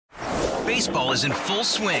Baseball is in full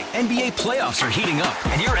swing. NBA playoffs are heating up,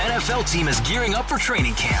 and your NFL team is gearing up for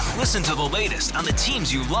training camp. Listen to the latest on the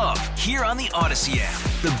teams you love here on the Odyssey app.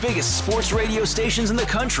 The biggest sports radio stations in the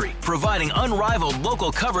country, providing unrivaled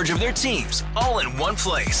local coverage of their teams, all in one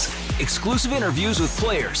place. Exclusive interviews with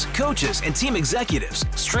players, coaches, and team executives,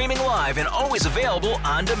 streaming live and always available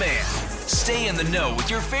on demand. Stay in the know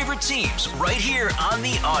with your favorite teams right here on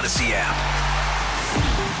the Odyssey app.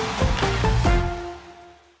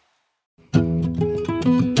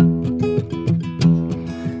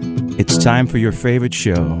 It's time for your favorite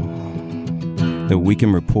show. The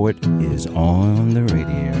Weekend Report is on the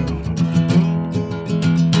radio.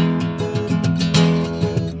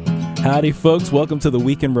 Howdy, folks. Welcome to the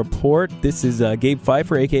Weekend Report. This is Gabe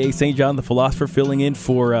Phifer, a.k.a. St. John the Philosopher, filling in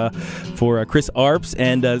for Chris Arps,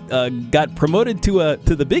 and got promoted to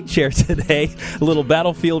the big chair today. A little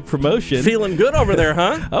battlefield promotion. Feeling good over there,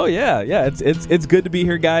 huh? Oh yeah. It's good to be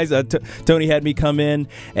here, guys. Tony had me come in,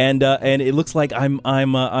 and it looks like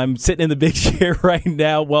I'm sitting in the big chair right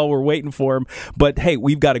now while we're waiting for him. But hey,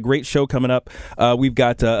 we've got a great show coming up. We've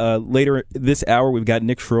got later this hour, we've got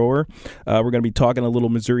Nick Schroer. We're going to be talking a little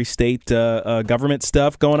Missouri State government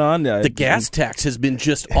stuff going on. The gas tax has been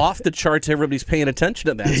just off the charts. Everybody's paying attention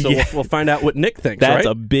to that, so yeah. we'll find out what Nick thinks. That's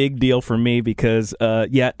right? a big deal for me because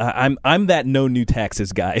I'm that no new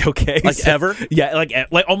taxes guy. Okay, like ever? Yeah,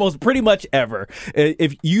 like almost pretty much ever.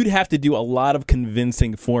 If you'd have to do a lot of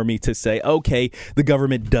convincing for me to say, okay, the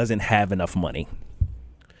government doesn't have enough money.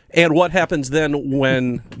 And what happens then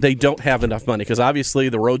when they don't have enough money? Because obviously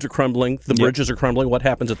the roads are crumbling, the bridges are crumbling. What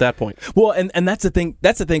happens at that point? Well, and that's the thing.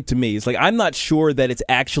 That's the thing to me. It's like I'm not sure that it's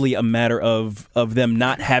actually a matter of them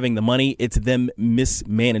not having the money. It's them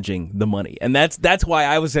mismanaging the money, and that's why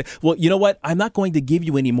I was saying, well, you know what? I'm not going to give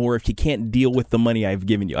you any more if you can't deal with the money I've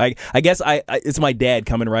given you. I guess it's my dad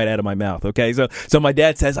coming right out of my mouth. Okay, so my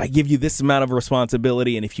dad says I give you this amount of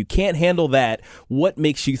responsibility, and if you can't handle that, what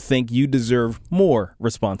makes you think you deserve more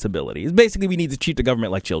responsibility? Basically, we need to treat the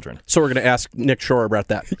government like children. So we're going to ask Nick Schroer about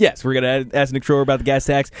that. Yes, we're going to ask Nick Schroer about the gas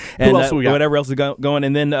tax and whatever else is going.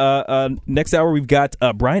 And then next hour, we've got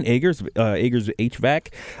Brian Agers, Agers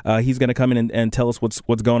HVAC. He's going to come in and tell us what's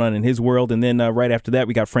going on in his world. And then right after that,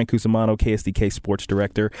 we got Frank Cusumano, KSDK Sports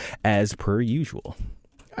Director, as per usual.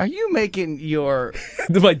 Are you making your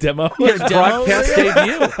my demo? Your broadcast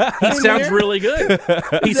debut. He sounds really good.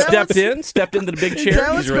 He stepped into the big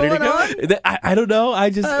chair. He's ready to go. I don't know. I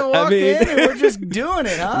walk in and we're just doing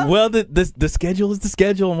it, huh? Well, the schedule is the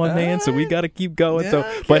schedule, my man. So we got to keep going. Yeah, so,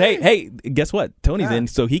 okay. But hey, guess what? Tony's in,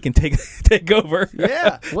 so he can take over.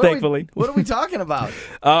 Yeah. Thankfully. What are we talking about?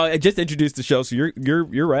 I just introduced the show, so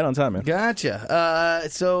you're right on time, man. Gotcha.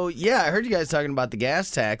 So yeah, I heard you guys talking about the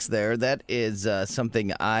gas tax there. That is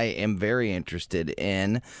something I am very interested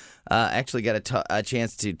in. Actually got a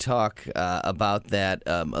chance to talk about that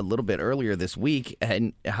a little bit earlier this week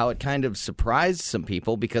and how it kind of surprised some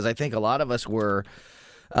people because I think a lot of us were,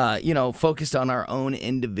 focused on our own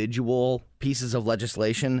individual pieces of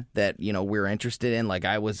legislation that, we're interested in. Like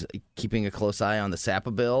I was keeping a close eye on the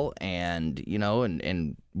SAPA bill and,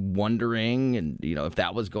 and wondering and, if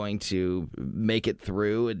that was going to make it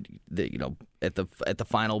through, at the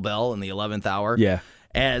final bell in the 11th hour. Yeah.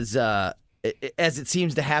 As it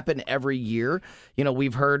seems to happen every year,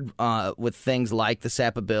 we've heard with things like the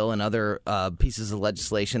SAPA bill and other pieces of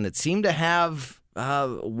legislation that seem to have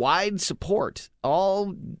wide support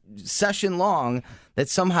all session long that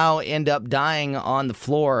somehow end up dying on the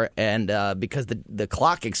floor and because the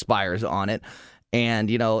clock expires on it.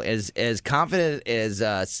 And as confident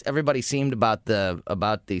as everybody seemed about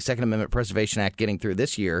the Second Amendment Preservation Act getting through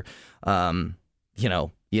this year,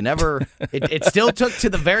 you never. It still took to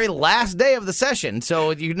the very last day of the session,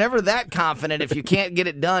 so you're never that confident if you can't get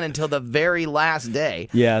it done until the very last day.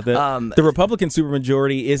 Yeah, the Republican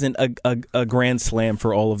supermajority isn't a grand slam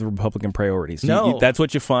for all of the Republican priorities. No, that's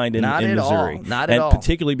what you find in Missouri. Not at all. And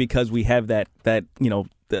particularly because we have that the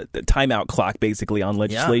timeout clock basically on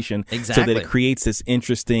legislation, exactly. So that it creates this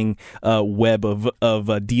interesting web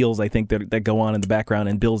of deals, I think, that go on in the background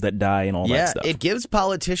and bills that die and all that stuff. It gives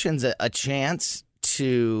politicians a chance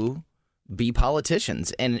to be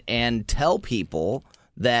politicians and tell people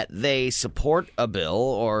that they support a bill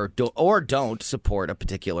or don't support a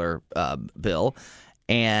particular bill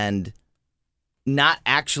and not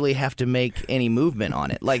actually have to make any movement on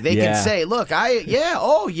it. Like they can say, "Look, I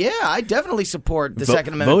definitely support the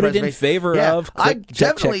Second Amendment. Voted in favor of. I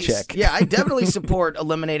definitely, check. Yeah, I definitely support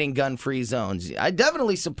eliminating gun-free zones. I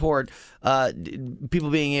definitely support people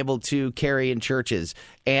being able to carry in churches."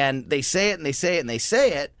 And they say it and they say it and they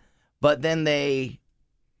say it, but then they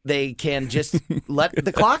they can just let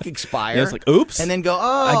the clock expire. Yeah, it's like, oops. And then go,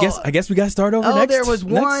 I guess we got to start over next. There was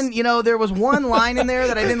one line in there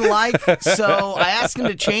that I didn't like, so I asked them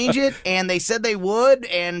to change it, and they said they would,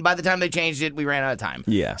 and by the time they changed it, we ran out of time.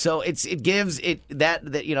 Yeah. So it gives it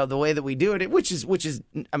that the way that we do it, which is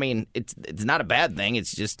I mean, it's not a bad thing.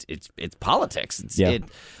 It's just it's politics.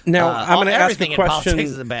 Now I'm going to ask a question. Politics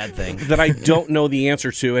is a bad thing that I don't know the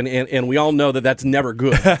answer to, and we all know that that's never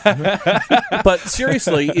good. But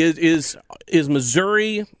seriously, is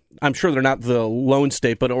Missouri? I'm sure they're not the lone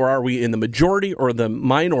state, or are we in the majority or the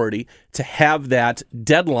minority to have that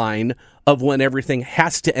deadline of when everything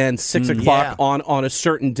has to end 6 o'clock on a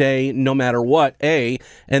certain day, no matter what? A,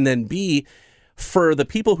 and then B, for the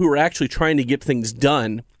people who are actually trying to get things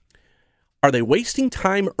done, are they wasting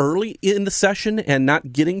time early in the session and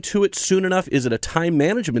not getting to it soon enough? Is it a time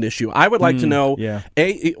management issue? I would like to know.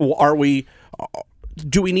 A,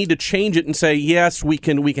 do we need to change it and say, yes, we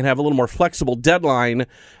can have a little more flexible deadline?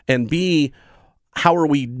 And B, how are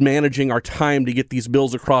we managing our time to get these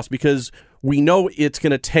bills across? Because we know it's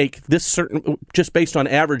going to take just based on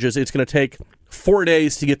averages, it's going to take 4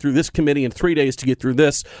 days to get through this committee and 3 days to get through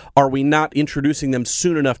this. Are we not introducing them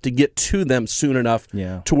soon enough to get to them soon enough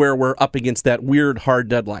to where we're up against that weird, hard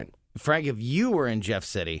deadline? Frank, if you were in Jeff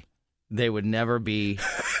City, they would never be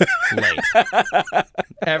late.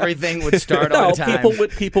 Everything would start on time.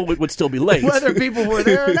 People would still be late, whether people were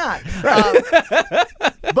there or not.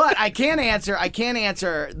 But I can't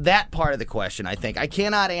answer that part of the question. I think I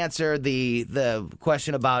cannot answer the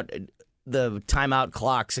question about the timeout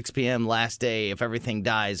clock, 6 p.m. last day, if everything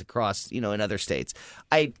dies across in other states.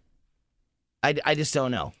 I just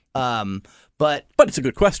don't know. But it's a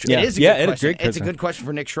good question. It is a good question. Great question. It's a good question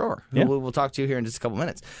for Nick Schroer, who we'll talk to here in just a couple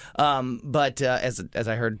minutes. But as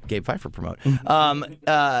I heard Gabe Phifer promote.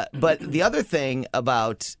 But the other thing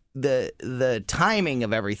about the timing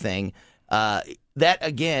of everything, that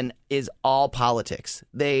again is all politics.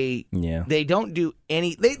 They don't do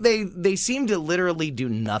any. They seem to literally do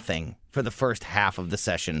nothing for the first half of the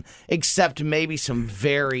session, except maybe some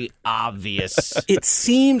very obvious. It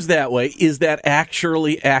seems that way. Is that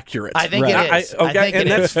actually accurate? I think it is.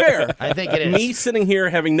 That's fair. I think it is. Me sitting here,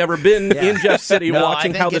 having never been in Jeff City,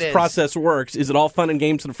 watching how this process works, is it all fun and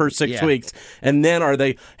games for the first 6 weeks? And then are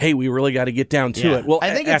they, hey, we really got to get down to it? Well,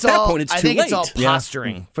 I think at that point, it's too late. I think it's all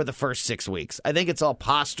posturing for the first 6 weeks. I think it's all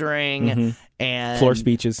posturing. And floor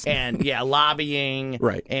speeches. And lobbying.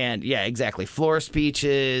 Right. And exactly. Floor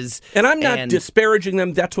speeches. And I'm not disparaging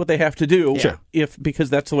them. That's what they have to do. Sure.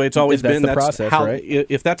 Because that's the way it's always been. That's the process, right?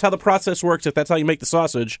 If that's how the process works, if that's how you make the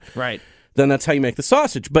sausage, right, then that's how you make the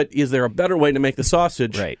sausage. But is there a better way to make the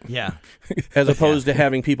sausage? Right. Yeah. As opposed to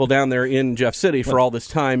having people down there in Jeff City for all this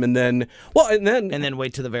time and then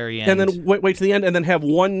wait to the very end. And then wait to the end and then have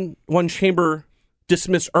one chamber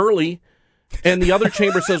dismiss early. And the other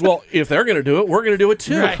chamber says, well, if they're going to do it, we're going to do it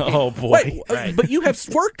too. Right. Oh, boy. But you have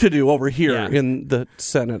work to do over here in the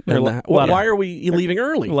Senate. Why are we leaving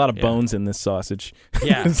early? A lot of bones in this sausage.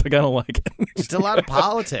 Yeah. It's like, I don't like it. Just a lot of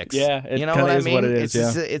politics. Yeah. You know what I mean? What it is,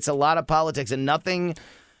 it's a lot of politics, and nothing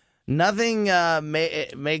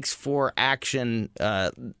makes for action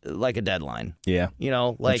like a deadline. Yeah.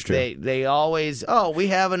 Like they always, we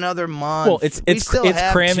have another month. Well, it's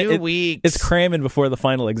cramming 2 weeks. It's cramming before the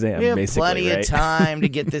final exam, we have basically. Plenty of time to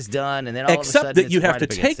get this done, and then all of a sudden, except that you have to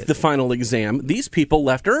take the final exam. These people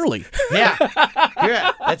left early. Yeah,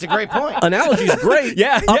 that's a great point. Analogy is great.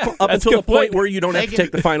 Up until the point where you don't have to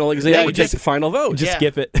take the final exam. You take the final vote. Just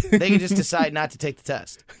skip it. They can just decide not to take the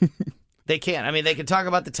test. They can. I mean, they can talk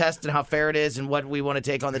about the test and how fair it is and what we want to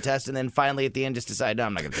take on the test, and then finally at the end just decide, no,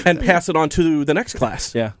 I'm not going to take it. And pass it on to the next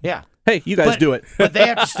class. Yeah. Hey, you guys do it. But they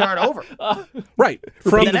have to start over. Right.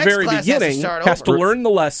 From the very beginning, has to learn the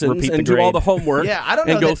lessons and do all the homework. Yeah, I don't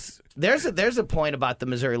know. There's a point about the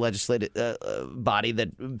Missouri legislative body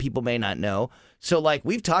that people may not know. So, like,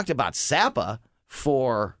 we've talked about SAPA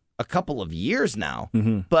for a couple of years now,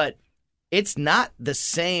 but it's not the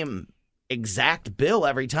same exact bill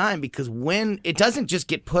every time, because when it doesn't just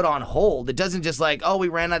get put on hold, it doesn't just like, we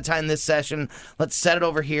ran out of time this session, let's set it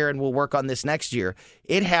over here and we'll work on this next year.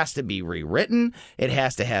 It has to be rewritten. It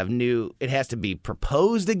has to be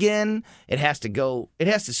proposed again. It has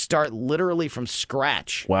to start literally from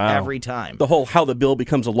scratch every time. The whole how the bill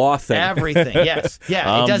becomes a law thing. Everything. Yes.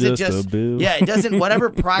 Yeah. It doesn't it doesn't, whatever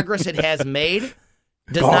progress it has made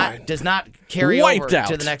does not carry over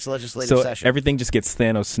to the next legislative session. Everything just gets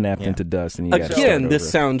Thanos snapped into dust. And again, this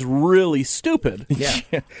sounds really stupid. Yeah.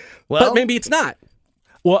 Well, but maybe it's not.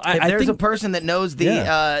 Well, if I there's think a person that knows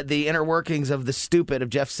the inner workings of the stupid of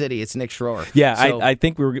Jeff City, it's Nick Schroer. Yeah, So, I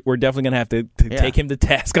think we're definitely going to have to take him to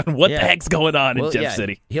task on what the heck's going on in Jeff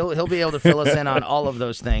City. He'll be able to fill us in on all of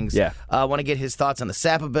those things. Yeah. Want to get his thoughts on the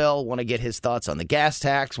SAPA bill, want to get his thoughts on the gas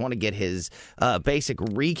tax, want to get his basic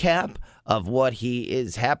recap of what he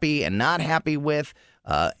is happy and not happy with.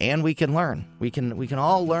 And we can learn. We can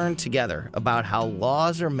all learn together about how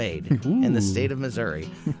laws are made in the state of Missouri.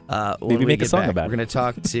 Maybe make a song about it. We're going to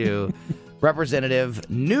talk to Representative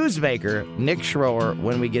Newsmaker Nick Schroer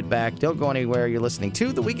when we get back. Don't go anywhere. You're listening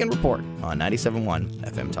to The Weekend Report on 97.1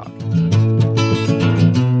 FM Talk.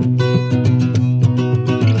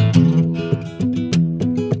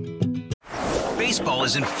 Baseball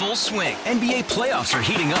is in full swing. NBA playoffs are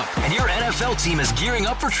heating up, and your NFL team is gearing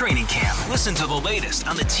up for training camp. Listen to the latest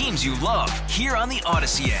on the teams you love here on the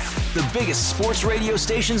Odyssey app. The biggest sports radio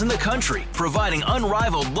stations in the country, providing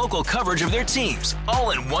unrivaled local coverage of their teams,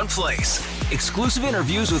 all in one place. Exclusive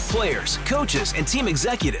interviews with players, coaches, and team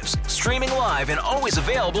executives, streaming live and always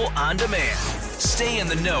available on demand. Stay in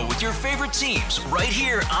the know with your favorite teams right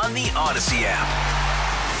here on the Odyssey app.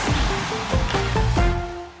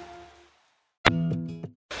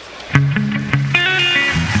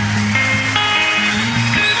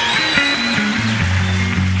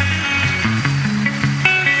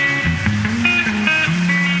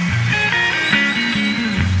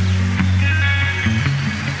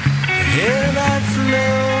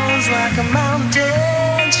 Like a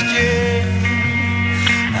mountain stream,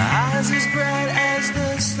 eyes as bright as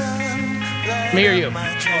the sun. Me or you?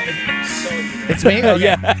 It's me? Okay.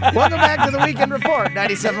 Yeah. Welcome back to the Weekend Report,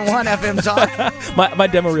 97.1 FM Talk. My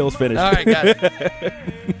demo reel's finished. All right, got it.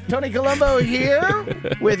 Tony Colombo here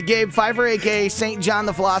with Gabe Phifer, a.k.a. St. John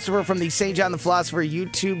the Philosopher from the St. John the Philosopher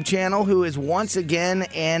YouTube channel, who is once again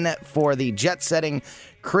in for the jet-setting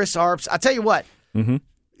Chris Arps. I'll tell you what,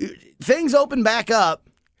 things open back up.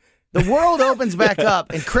 The world opens back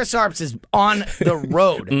up, and Chris Arps is on the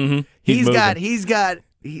road. He's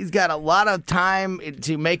got a lot of time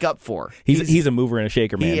to make up for. He's a mover and a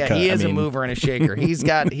shaker, man. Yeah, he is a mover and a shaker. He's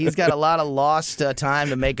got a lot of lost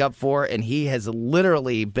time to make up for, and he has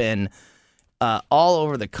literally been all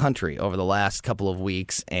over the country over the last couple of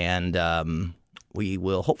weeks, and we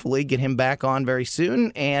will hopefully get him back on very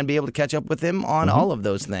soon and be able to catch up with him on all of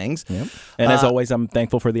those things. Yep. And as always, I'm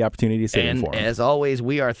thankful for the opportunity to sit in for him. And as always,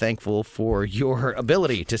 we are thankful for your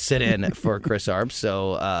ability to sit in for Chris Arps.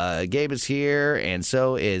 So Gabe is here, and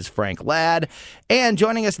so is Frank Ladd. And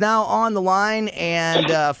joining us now on the line,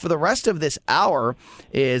 and for the rest of this hour,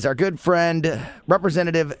 is our good friend,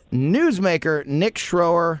 Representative Newsmaker Nick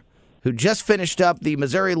Schroer, who just finished up the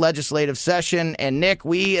Missouri legislative session. And, Nick,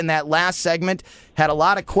 we, in that last segment, had a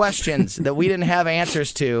lot of questions that we didn't have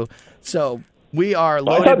answers to. So we are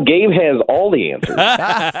loaded. I thought Gabe has all the answers.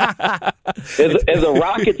 As a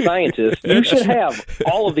rocket scientist, you should have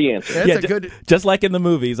all of the answers. Just like in the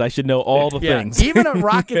movies, I should know all the things. Even a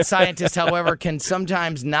rocket scientist, however, can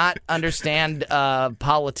sometimes not understand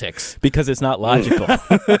politics. Because it's not logical.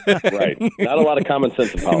 Right. Not a lot of common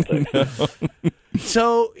sense in politics. No.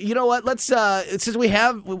 So, you know what? Let's since we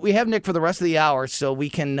have Nick for the rest of the hour, so we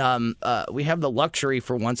can we have the luxury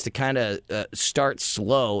for once to kind of start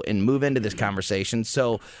slow and move into this conversation.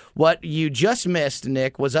 So, what you just missed,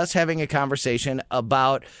 Nick, was us having a conversation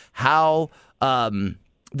about how the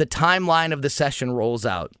timeline of the session rolls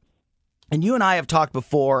out. And you and I have talked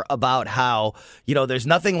before about how, there's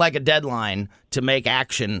nothing like a deadline to make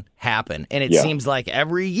action happen. And it seems like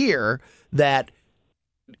every year that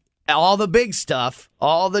all the big stuff,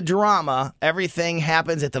 all the drama, everything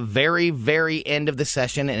happens at the very, very end of the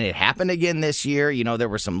session, and it happened again this year. There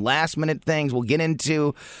were some last-minute things. We'll get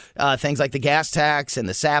into things like the gas tax and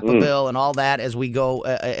the SAPA bill and all that as we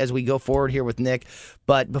go forward here with Nick.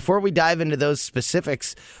 But before we dive into those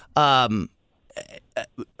specifics, how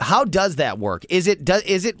does that work? Is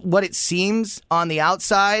it what it seems on the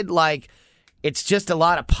outside, like it's just a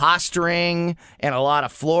lot of posturing and a lot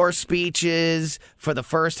of floor speeches for the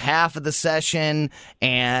first half of the session,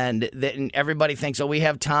 and then everybody thinks, oh, we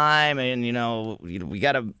have time, and we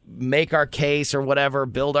got to make our case or whatever,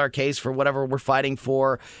 build our case for whatever we're fighting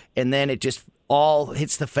for, and then it just all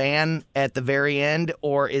hits the fan at the very end?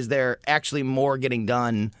 Or is there actually more getting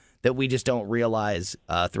done that we just don't realize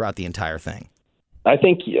throughout the entire thing? I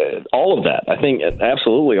think all of that. I think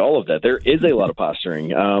absolutely all of that. There is a lot of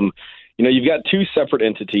posturing. You've got two separate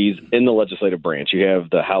entities in the legislative branch. You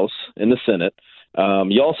have the House and the Senate.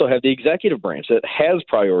 You also have the executive branch that has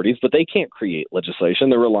priorities, but they can't create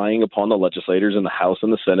legislation. They're relying upon the legislators in the House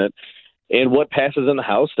and the Senate. And what passes in the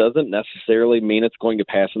House doesn't necessarily mean it's going to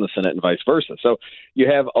pass in the Senate and vice versa. So you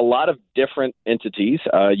have a lot of different entities.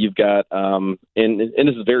 You've got, and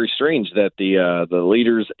this is very strange that the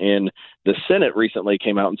leaders in the Senate recently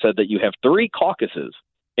came out and said that you have 3 caucuses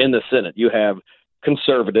in the Senate. You have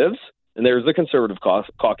conservatives, and there's the conservative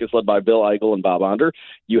caucus led by Bill Eigel and Bob Onder.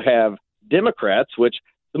 You have Democrats, which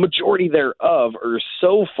the majority thereof are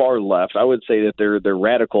so far left. I would say that they're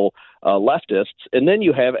radical leftists. And then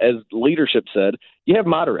you have, as leadership said, you have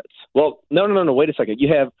moderates. Well, no. Wait a second.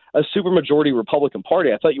 You have a supermajority Republican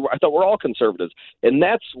Party. I thought we're all conservatives, and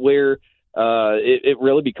that's where it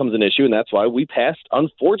really becomes an issue. And that's why we passed,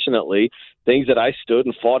 unfortunately, things that I stood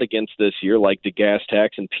and fought against this year, like the gas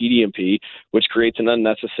tax and PDMP, which creates an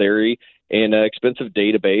unnecessary and expensive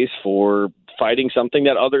database for fighting something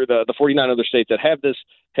that the 49 other states that have this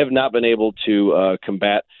have not been able to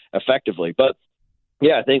combat effectively. But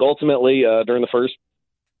yeah, I think ultimately during the first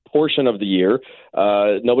portion of the year,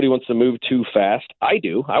 nobody wants to move too fast. I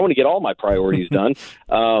do. I want to get all my priorities done,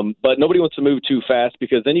 but nobody wants to move too fast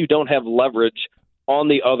because then you don't have leverage on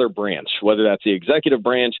the other branch, whether that's the executive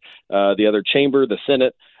branch, the other chamber, the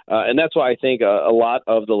Senate. And that's why I think a lot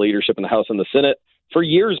of the leadership in the House and the Senate for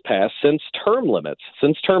years past, since term limits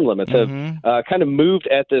have kind of moved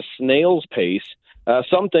at this snail's pace.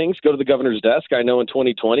 Some things go to the governor's desk. I know in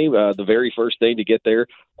 2020, the very first thing to get there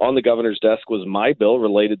on the governor's desk was my bill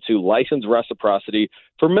related to license reciprocity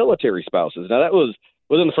for military spouses. Now, that was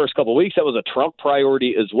within the first couple of weeks. That was a Trump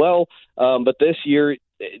priority as well. But this year,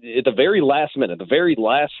 at the very last minute, the very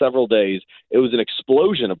last several days, it was an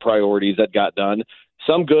explosion of priorities that got done.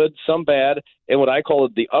 Some good, some bad, and what I call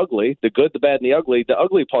it the ugly, the good, the bad, and the ugly. The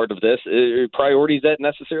ugly part of this is priorities that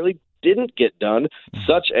necessarily didn't get done,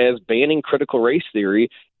 such as banning critical race theory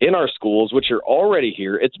in our schools, which are already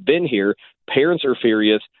here. It's been here. Parents are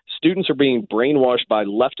furious. Students are being brainwashed by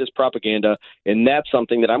leftist propaganda, and that's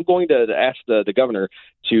something that I'm going to ask the governor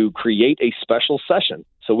to create a special session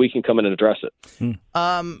so we can come in and address it.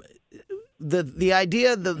 The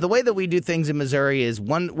idea, the way that we do things in Missouri is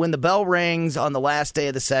when the bell rings on the last day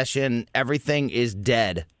of the session, everything is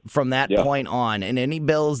dead from that point on. And any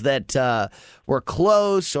bills that were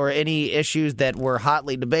close or any issues that were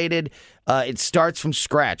hotly debated, it starts from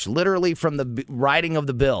scratch, literally from the writing of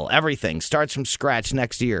the bill. Everything starts from scratch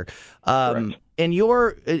next year. In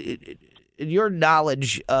your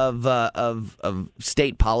knowledge of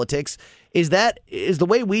state politics, is the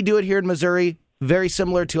way we do it here in Missouri very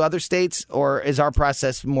similar to other states, or is our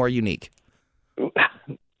process more unique?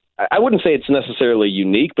 I wouldn't say it's necessarily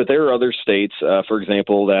unique, but there are other states, for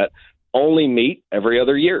example, that only meet every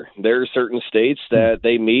other year. There are certain states that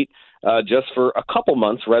they meet just for a couple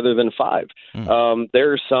months rather than 5.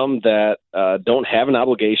 There are some that don't have an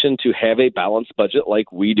obligation to have a balanced budget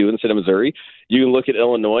like we do in the state of Missouri. You can look at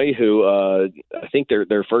Illinois, who I think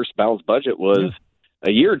their first balanced budget was a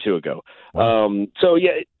year or two ago. So,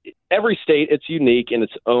 yeah, every state, it's unique in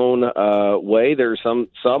its own way. There are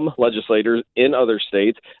some legislators in other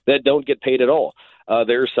states that don't get paid at all.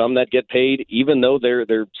 There are some that get paid even though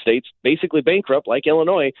their state's basically bankrupt, like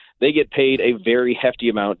Illinois. They get paid a very hefty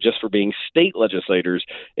amount just for being state legislators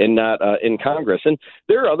and not in Congress. And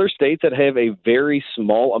there are other states that have a very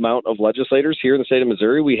small amount of legislators. Here in the state of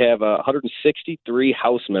Missouri, we have 163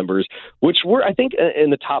 House members, which were, I think,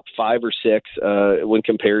 in the top 5 or 6 when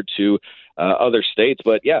compared to other states.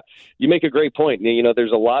 But yeah, you make a great point. You know,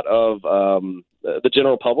 there's a lot of the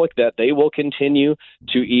general public that they will continue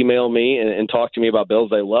to email me and talk to me about bills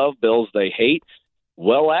they love, bills they hate,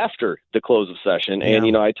 well after the close of session. And,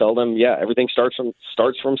 you know, I tell them, everything starts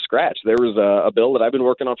from scratch. There was a bill that I've been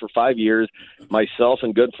working on for 5 years. Myself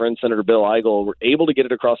and good friend Senator Bill Eigel were able to get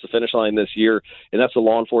it across the finish line this year, and that's the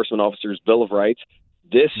Law Enforcement Officers Bill of Rights.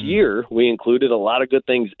 This year, we included a lot of good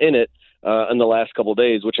things in it in the last couple of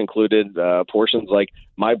days, which included portions like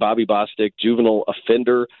my Bobby Bostic juvenile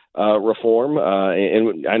offender reform.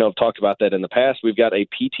 And I know I've talked about that in the past. We've got a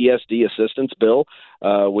PTSD assistance bill,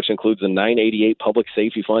 which includes a 988 public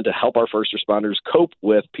safety fund to help our first responders cope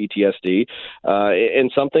with PTSD,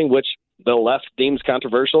 and something which the left deems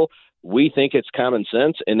controversial. We think it's common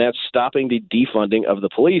sense, and that's stopping the defunding of the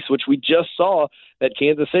police, which we just saw at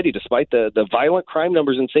Kansas City, despite the violent crime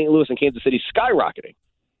numbers in St. Louis and Kansas City skyrocketing.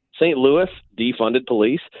 St. Louis defunded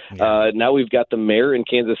police. Now we've got the mayor in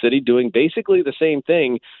Kansas City doing basically the same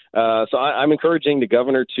thing. So I'm encouraging the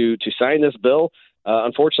governor to sign this bill.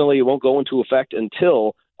 Unfortunately, it won't go into effect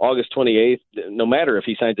until August 28th, no matter if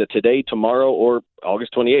he signs it today, tomorrow, or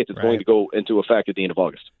August 28th. It's going to go into effect at the end of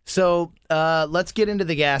August. So let's get into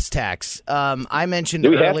the gas tax. I mentioned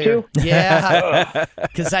Do we earlier. have to? Yeah,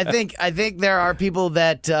 because I think there are people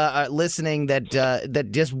that are listening that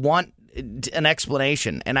just want an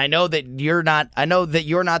explanation, and I know that you're not. I know that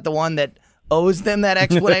you're not the one that owes them that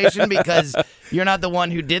explanation because you're not the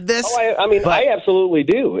one who did this. I absolutely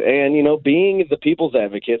do. And, being the people's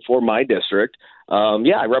advocate for my district,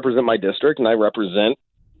 I represent my district and I represent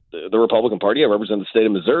the Republican Party. I represent the state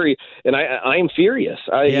of Missouri, and I am furious.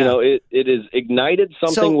 It has ignited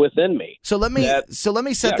something within me. So let me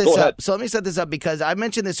set this up. So let me set this up because I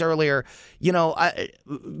mentioned this earlier.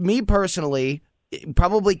 Me personally,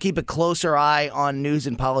 probably keep a closer eye on news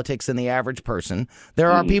and politics than the average person.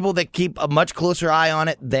 There are people that keep a much closer eye on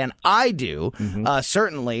it than I do,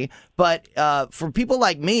 certainly. But for people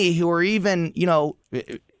like me who are even,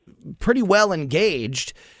 pretty well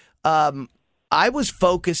engaged, I was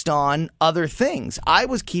focused on other things. I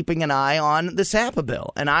was keeping an eye on the SAPA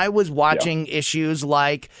bill, and I was watching issues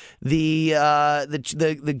like the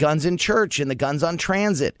guns in church and the guns on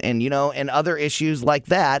transit, and and other issues like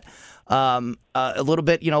that. A little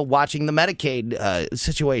bit, watching the Medicaid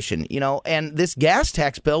situation, and this gas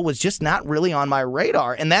tax bill was just not really on my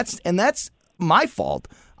radar, and that's my fault.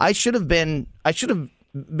 I should have been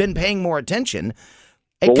paying more attention.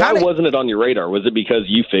 Why wasn't it on your radar? Was it because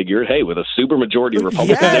you figured, hey, with a supermajority of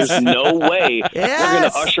Republicans, there's no way we're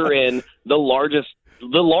going to usher in the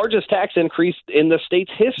largest tax increase in the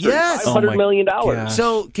state's history, $500 million.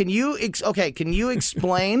 So can you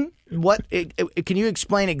explain can you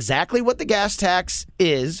explain exactly what the gas tax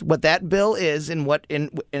is, what that bill is, and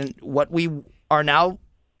what we are now,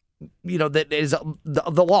 that is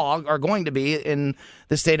the law are going to be in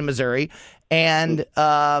the state of Missouri, and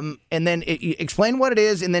then explain what it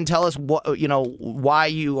is, and then tell us why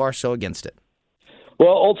you are so against it.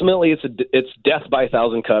 Well, ultimately, it's death by a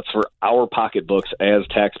thousand cuts for our pocketbooks as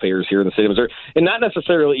taxpayers here in the state of Missouri, and not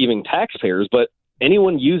necessarily even taxpayers, but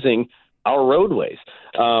anyone using our roadways.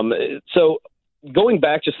 So going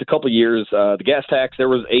back just a couple of years, the gas tax, there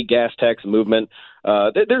was a gas tax movement.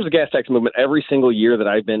 There's a gas tax movement every single year that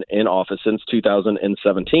I've been in office since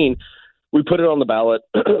 2017. We put it on the ballot.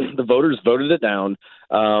 The voters voted it down,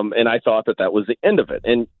 and I thought that was the end of it.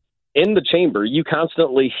 And in the chamber, you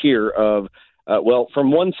constantly hear of,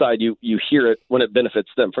 from one side, you hear it when it benefits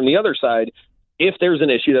them. From the other side, if there's an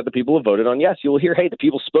issue that the people have voted on, yes, you'll hear, hey, the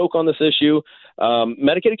people spoke on this issue.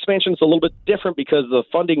 Medicaid expansion is a little bit different because of the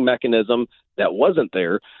funding mechanism that wasn't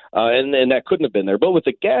there, and that couldn't have been there. But with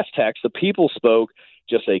the gas tax, the people spoke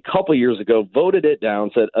just a couple years ago, voted it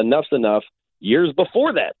down, said enough's enough. Years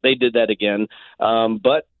before that, they did that again.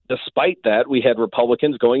 But despite that, we had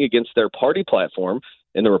Republicans going against their party platform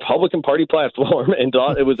in the Republican Party platform and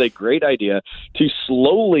thought it was a great idea to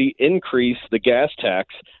slowly increase the gas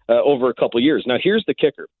tax over a couple of years. Now, here's the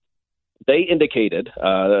kicker. They indicated,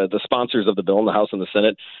 the sponsors of the bill in the House and the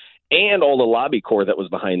Senate, and all the lobby corps that was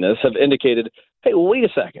behind this have indicated, hey, wait a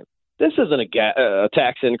second. This isn't a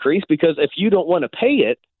tax increase because if you don't want to pay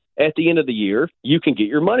it at the end of the year, you can get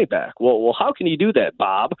your money back. Well, how can you do that,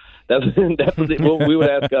 Bob? That's what we would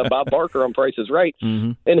ask Bob Barker on Price is Right,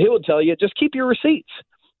 and he would tell you, just keep your receipts.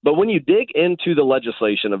 But when you dig into the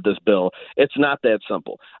legislation of this bill, it's not that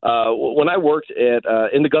simple. When I worked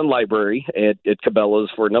in the gun library at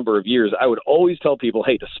Cabela's for a number of years, I would always tell people,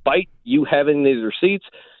 hey, despite you having these receipts,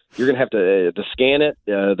 you're going to have to scan it.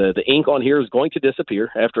 The ink on here is going to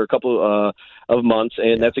disappear after a couple of months,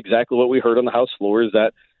 and that's exactly what we heard on the House floor, is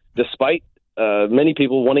that despite many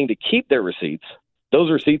people wanting to keep their receipts, those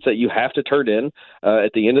receipts that you have to turn in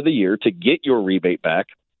at the end of the year to get your rebate back,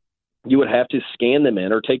 you would have to scan them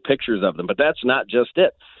in or take pictures of them. But that's not just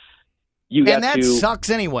it. That sucks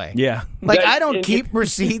anyway. Yeah. I don't keep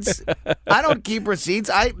receipts. I don't keep receipts.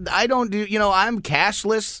 I don't do, I'm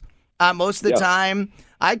cashless most of the time.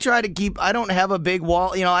 I try to keep, I don't have a big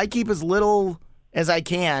wall. I keep as little as I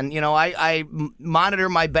can. I monitor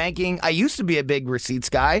my banking. I used to be a big receipts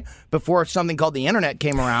guy before something called the internet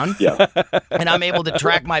came around. And I'm able to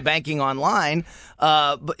track my banking online.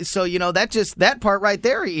 So that part right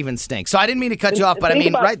there even stinks. So I didn't mean to cut you off, but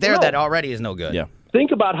that already is no good. Yeah.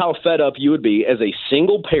 Think about how fed up you would be as a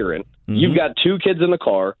single parent. You've got two kids in the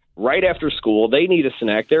car right after school. They need a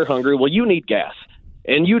snack. They're hungry. Well, you need gas,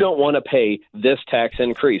 and you don't want to pay this tax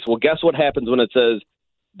increase. Well, guess what happens when it says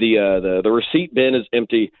the receipt bin is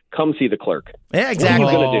empty? Come see the clerk. Yeah, exactly.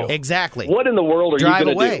 What are you going to do? Exactly. What in the world are you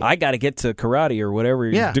going to do? I got to get to karate or whatever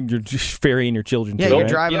you're just ferrying your children to. Yeah, you're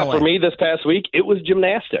driving away. For me this past week, it was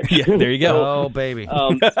gymnastics. Yeah, there you go. Oh, baby.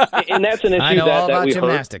 And that's an issue I know all about we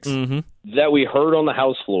gymnastics. That we heard on the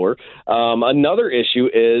House floor. Another issue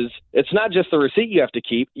is it's not just the receipt you have to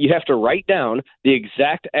keep. You have to write down the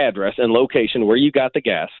exact address and location where you got the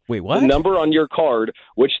gas. Wait, what? The number on your card,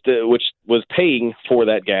 which was paying for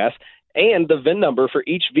that gas, and the VIN number for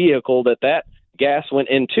each vehicle that gas went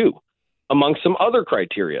into. among some other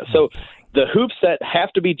criteria. So the hoops that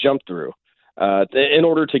have to be jumped through in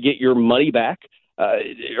order to get your money back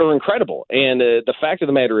are incredible. And the fact of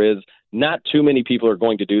the matter is, not too many people are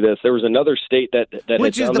going to do this. There was another state that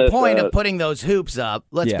which had is done the this, point of putting those hoops up.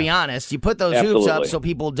 Let's be honest. You put those hoops up so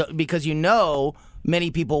people because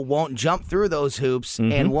many people won't jump through those hoops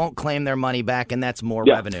and won't claim their money back, and that's more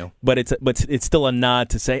revenue. But it's still a nod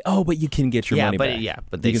to say, oh, but you can get your money back.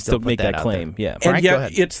 But they you can still make that claim. There. Yeah, And Frank, go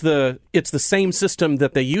yet ahead. it's the same system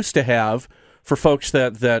that they used to have for folks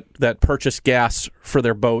that purchase gas for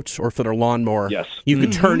their boats or for their lawnmower. Yes. You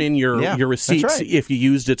could turn in your receipts right. if you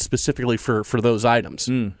used it specifically for those items.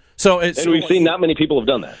 So it's, and we've seen not many people have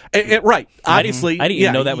done that. Right. Obviously. I didn't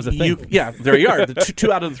even know that was a thing. There you are. The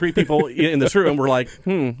two out of the three people in this room were like,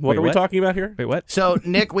 what are we talking about here? Wait, what? So,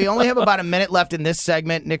 Nick, we only have about a minute left in this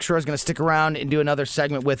segment. Nick Schroer is going to stick around and do another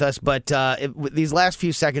segment with us. But these last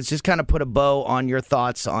few seconds, just kind of put a bow on your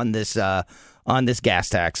thoughts on this gas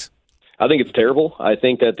tax. I think it's terrible. I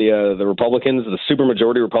think that the Republicans, the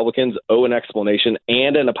supermajority Republicans, owe an explanation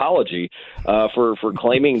and an apology for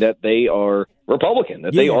claiming that they are Republican,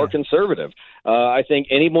 that they are conservative. I think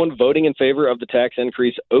anyone voting in favor of the tax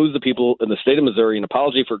increase owes the people in the state of Missouri an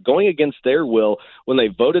apology for going against their will when they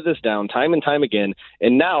voted this down time and time again,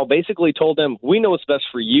 and now basically told them, we know what's best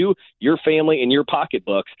for you, your family, and your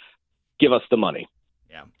pocketbooks. Give us the money.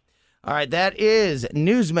 All right, that is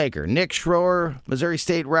newsmaker Nick Schroer, Missouri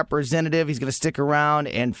State Representative. He's going to stick around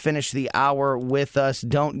and finish the hour with us.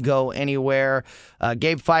 Don't go anywhere.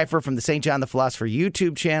 Gabe Phifer from the St. John the Philosopher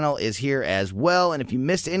YouTube channel is here as well. And if you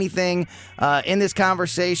missed anything in this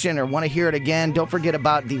conversation or want to hear it again, don't forget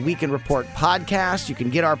about the Weekend Report podcast. You can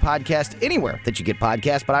get our podcast anywhere that you get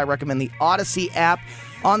podcasts, but I recommend the Odyssey app.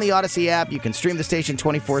 On the Odyssey app, you can stream the station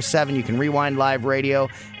 24/7. You can rewind live radio,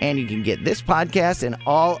 and you can get this podcast and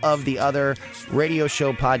all of the other radio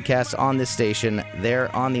show podcasts on this station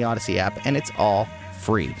there on the Odyssey app, and it's all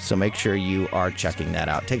free. So make sure you are checking that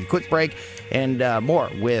out. Take a quick break and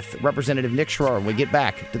more with Representative Nick Schroer when we get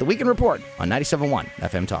back to the Weekend Report on 97.1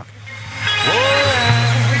 FM Talk.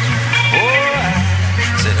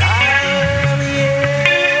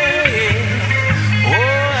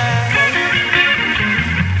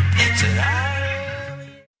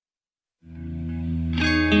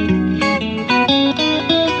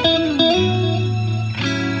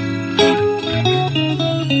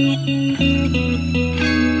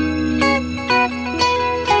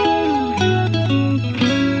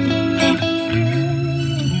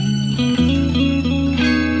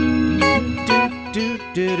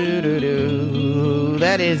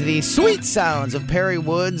 That is the sweet sounds of Perry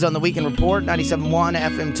Woods on the Weekend Report, 97.1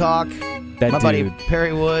 FM Talk. That My buddy dude,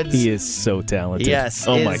 Perry Woods. he is so talented. Yes,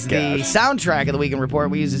 oh is my the gosh. soundtrack of the Weekend Report.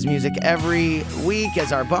 We use his music every week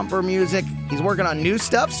as our bumper music. He's working on new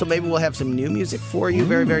stuff, so maybe we'll have some new music for you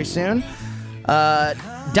very, very soon.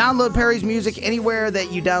 Download Perry's music anywhere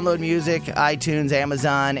that you download music, iTunes,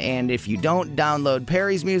 Amazon, and if you don't download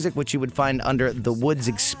Perry's music, which you would find under the Woods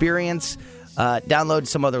Experience, download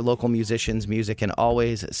some other local musicians' music and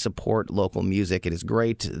always support local music. It is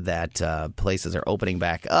great that places are opening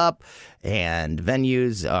back up and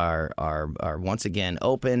venues are once again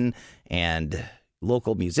open, and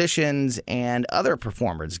local musicians and other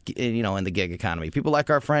performers, in the gig economy. People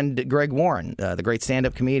like our friend Greg Warren, the great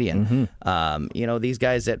stand-up comedian. These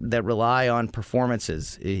guys that rely on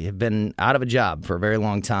performances have been out of a job for a very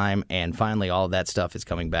long time, and finally all of that stuff is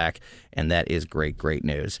coming back, and that is great, great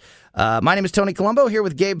news. My name is Tony Colombo, here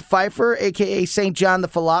with Gabe Phifer, a.k.a. St. John the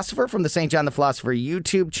Philosopher from the St. John the Philosopher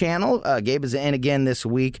YouTube channel. Gabe is in again this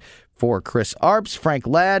week for Chris Arps. Frank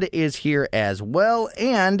Ladd is here as well.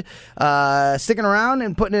 And sticking around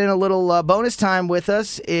and putting in a little bonus time with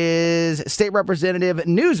us is State Representative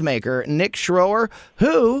newsmaker Nick Schroer,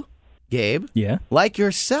 who, Gabe, like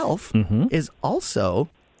yourself, is also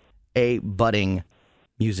a budding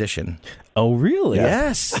musician. Oh, really?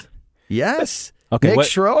 Yes. Yes. Okay, Nick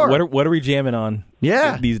Schroer. What are we jamming on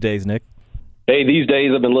these days, Nick? Hey, these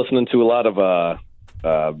days I've been listening to a lot of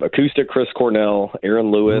acoustic Chris Cornell,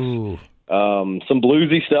 Aaron Lewis, some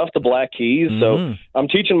bluesy stuff, the Black Keys. So I'm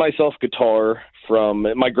teaching myself guitar from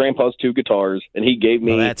my grandpa's two guitars, and he gave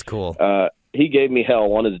me that's cool. He gave me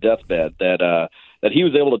hell on his deathbed that he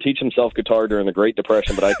was able to teach himself guitar during the Great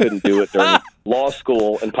Depression, but I couldn't do it during law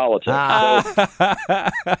school and politics. So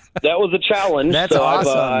that was a challenge. That's so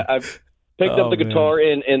awesome. I've picked up the guitar,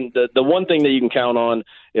 and the one thing that you can count on,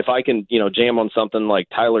 if I can, jam on something like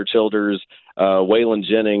Tyler Childers, Waylon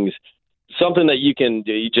Jennings, something that you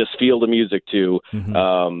just feel the music to,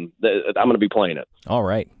 I'm going to be playing it. All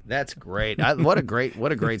right. That's great. What a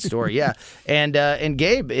great story. Yeah. And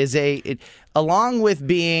Gabe is along with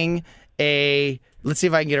being let's see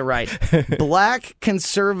if I can get it right, black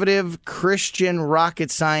conservative Christian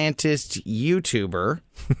rocket scientist YouTuber.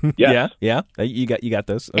 Yes. Yeah. You got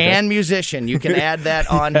this. Okay. And musician. You can add that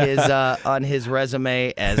on his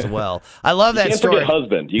resume as well. I love that Can't story. forget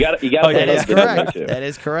husband. You got to. That is husband in there, correct. too. That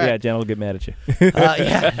is correct. Yeah, Jen will get mad at you.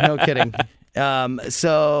 Yeah, no kidding.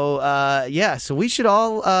 So we should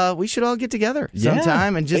all get together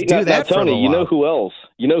sometime and just Hey, do now, that for Tony, a while. you know who else?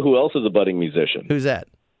 You know who else is a budding musician? Who's that?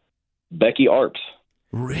 Becky Arps.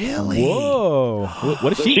 Really? Whoa.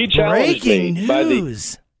 What is So she? she challenged Breaking me by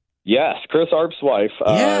news. Yes, Chris Arp's wife.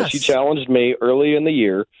 Yes. She challenged me early in the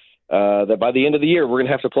year that by the end of the year we're going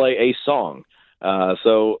to have to play a song.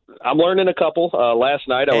 So I'm learning a couple. Last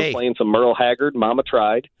night I was playing some Merle Haggard, Mama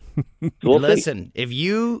Tried. So we'll see. If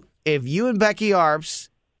you and Becky Arps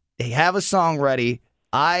have a song ready,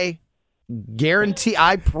 I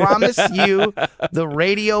promise you the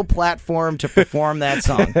radio platform to perform that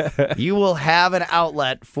song. You will have an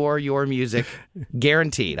outlet for your music,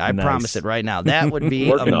 guaranteed. I promise it right now. That would be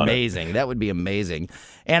amazing. That would be amazing.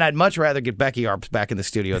 And I'd much rather get Becky Arps back in the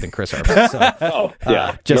studio than Chris Arps. So,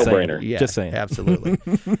 just no saying. brainer. yeah, Just saying. Absolutely.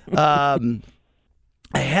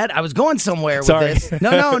 I was going somewhere with this.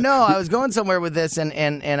 No. I was going somewhere with this,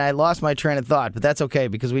 and I lost my train of thought. But that's okay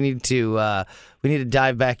because we need to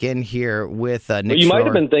dive back in here with Nick. Well, you might have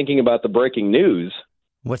Schroer. been thinking about the breaking news,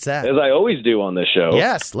 What's that? as I always do on this show.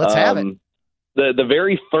 Yes, let's have it. The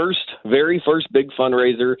very first big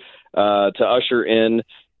fundraiser to usher in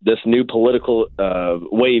this new political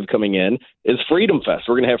wave coming in is Freedom Fest.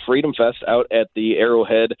 We're going to have Freedom Fest out at the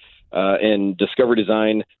Arrowhead and Discover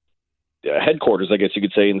Design headquarters, I guess you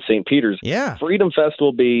could say, in St. Peter's. Yeah. Freedom Fest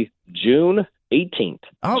will be June 18th.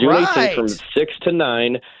 All June right. 18th from 6 to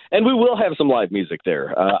 9, and we will have some live music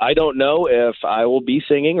there. I don't know if I will be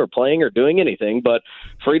singing or playing or doing anything, but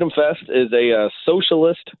Freedom Fest is a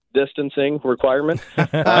socialist distancing requirement.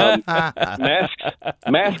 Masks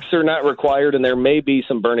are not required, and there may be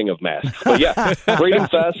some burning of masks. But yeah, Freedom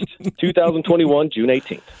Fest 2021, June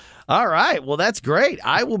 18th. All right. Well, that's great.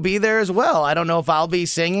 I will be there as well. I don't know if I'll be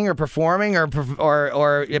singing or performing or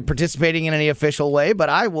participating in any official way, but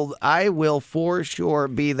I will for sure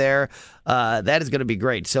be there. That is going to be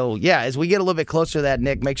great. So, yeah, as we get a little bit closer to that,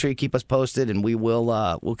 Nick, make sure you keep us posted, and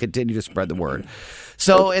we'll continue to spread the word.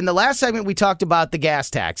 So, in the last segment, we talked about the gas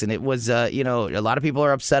tax, and it was, a lot of people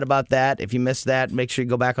are upset about that. If you missed that, make sure you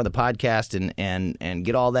go back on the podcast and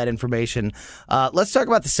get all that information. Let's talk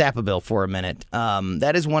about the SAPA bill for a minute.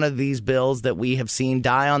 That is one of these bills that we have seen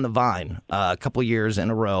die on the vine a couple years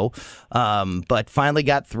in a row, but finally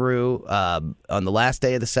got through on the last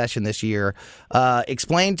day of the session this year.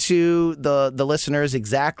 Explain to the listeners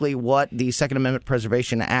exactly what the Second Amendment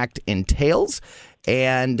Preservation Act entails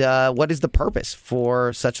and what is the purpose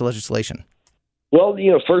for such legislation. Well,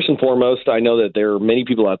 first and foremost, I know that there are many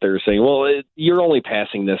people out there saying, well, you're only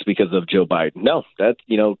passing this because of Joe Biden. No, that's,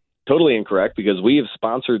 totally incorrect, because we have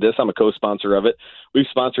sponsored this. I'm a co-sponsor of it. We've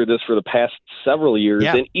sponsored this for the past several years.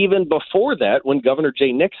 Yeah. And even before that, when Governor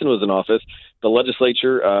Jay Nixon was in office, the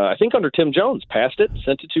legislature, I think under Tim Jones, passed it,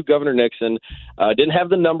 sent it to Governor Nixon. Didn't have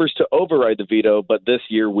the numbers to override the veto, but this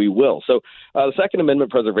year we will. So the Second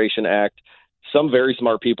Amendment Preservation Act, some very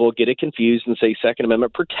smart people get it confused and say Second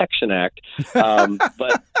Amendment Protection Act.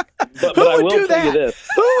 But I will tell you this.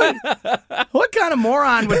 What kind of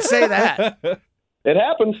moron would say that? It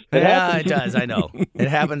happens. It happens. It does. I know. It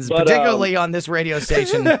happens, particularly on this radio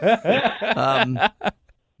station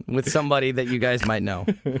with somebody that you guys might know.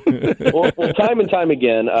 well, time and time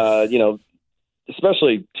again,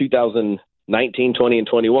 especially 2019, 20, and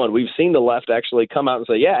 21, we've seen the left actually come out and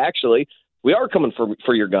say, yeah, actually, we are coming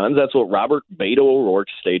for your guns. That's what Robert Beto O'Rourke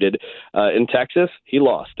stated in Texas. He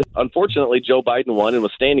lost. Unfortunately, Joe Biden won and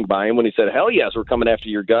was standing by him when he said, hell yes, we're coming after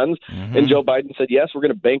your guns. Mm-hmm. And Joe Biden said, yes, we're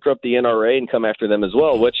going to bankrupt the NRA and come after them as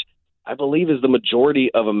well, which I believe is the majority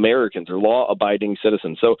of Americans or law-abiding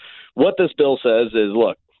citizens. So what this bill says is,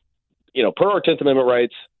 look, per our 10th Amendment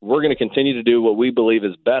rights, we're going to continue to do what we believe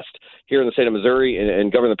is best here in the state of Missouri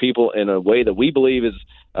and govern the people in a way that we believe is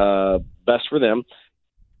best for them.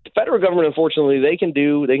 The federal government, unfortunately, they can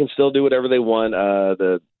still do whatever they want.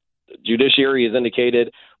 The judiciary has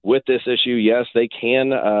indicated with this issue, yes, they can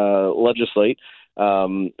legislate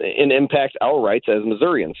and impact our rights as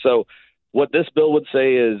Missourians. So what this bill would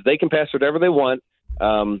say is they can pass whatever they want.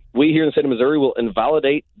 We here in the state of Missouri will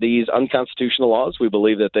invalidate these unconstitutional laws. We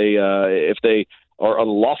believe that if they are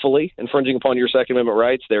unlawfully infringing upon your Second Amendment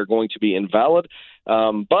rights, they're going to be invalid.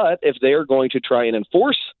 But if they are going to try and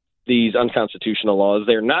enforce these unconstitutional laws.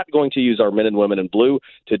 They're not going to use our men and women in blue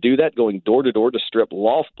to do that, going door to door to strip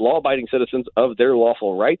law-abiding citizens of their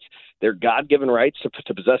lawful rights, their God-given rights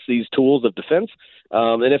to possess these tools of defense.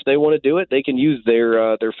 And if they want to do it, they can use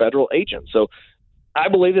their federal agents. So I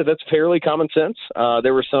believe that that's fairly common sense.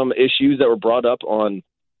 There were some issues that were brought up on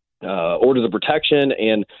orders of protection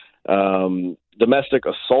and domestic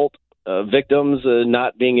assault victims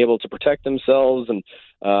not being able to protect themselves and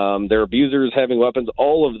their abusers having weapons.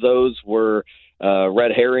 All of those were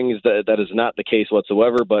red herrings. That is not the case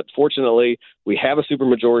whatsoever. But fortunately, we have a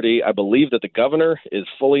supermajority. I believe that the governor is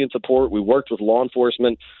fully in support. We worked with law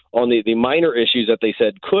enforcement on the minor issues that they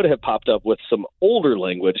said could have popped up with some older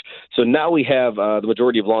language. So now we have the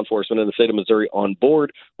majority of law enforcement in the state of Missouri on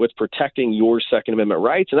board with protecting your Second Amendment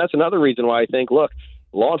rights. And that's another reason why I think, look,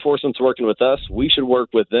 law enforcement's working with us. We should work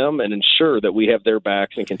with them and ensure that we have their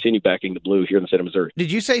backs and continue backing the blue here in the state of Missouri.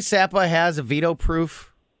 Did you say SAPA has a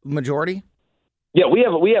veto-proof majority? Yeah, we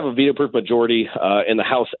have a veto-proof majority in the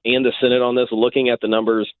House and the Senate on this. Looking at the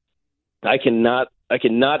numbers, I cannot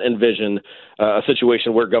envision a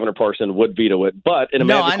situation where Governor Parson would veto it. But in a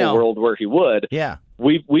magical world where he would,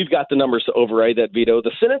 we've got the numbers to override that veto.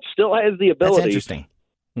 The Senate still has the ability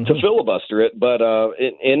to filibuster it, but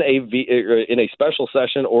in a special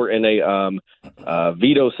session or in a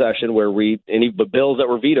veto session where any bills that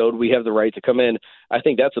were vetoed, we have the right to come in. I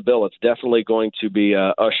think that's a bill that's definitely going to be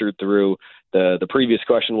ushered through. The previous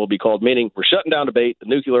question will be called, meaning we're shutting down debate, the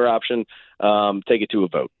nuclear option, take it to a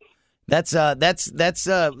vote. That's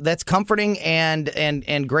comforting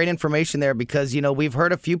and great information there, because we've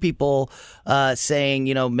heard a few people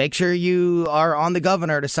saying make sure you are on the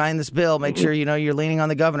governor to sign this bill. Make sure you're leaning on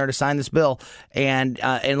the governor to sign this bill. And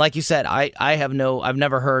like you said, I've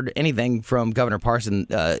never heard anything from Governor Parson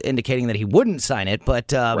indicating that he wouldn't sign it.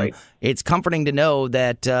 But it's comforting to know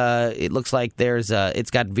that it looks like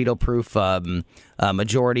it's got veto proof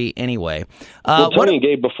majority anyway. Well, Tony and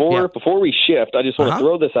Gabe, before we shift, I just want to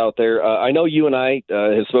throw this out there. I know you and I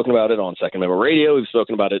have spoken about it on Second Amendment Radio. We've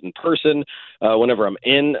spoken about it in person. Whenever I'm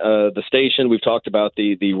in the station, we've talked about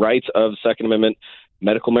the rights of Second Amendment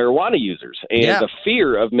medical marijuana users and the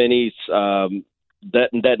fear of many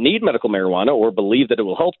that need medical marijuana or believe that it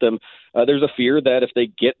will help them. There's a fear that if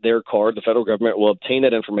they get their card, the federal government will obtain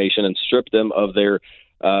that information and strip them of their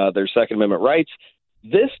Second Amendment rights.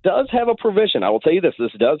 This does have a provision. I will tell you this.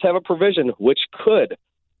 This does have a provision which could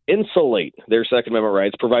insulate their Second Amendment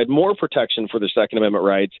rights, provide more protection for their Second Amendment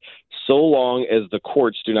rights, so long as the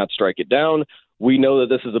courts do not strike it down. We know that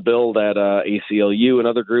this is a bill that ACLU and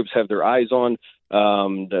other groups have their eyes on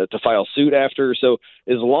to file suit after. So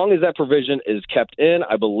as long as that provision is kept in,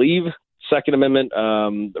 I believe Second Amendment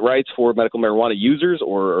rights for medical marijuana users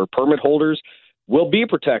or permit holders will be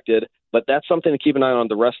protected. But that's something to keep an eye on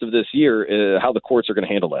the rest of this year, how the courts are going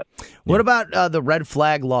to handle that. What about the red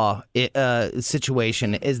flag law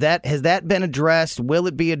situation? Has that been addressed? Will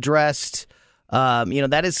it be addressed?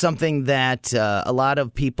 That is something that a lot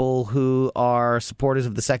of people who are supporters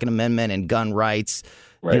of the Second Amendment and gun rights,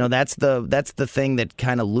 that's the thing that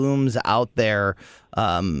kind of looms out there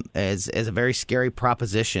as a very scary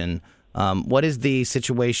proposition. What is the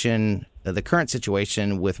situation, the current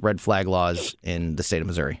situation with red flag laws in the state of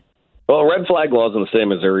Missouri? Well, red flag laws in the state of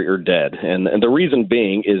Missouri are dead. And the reason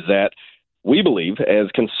being is that we believe as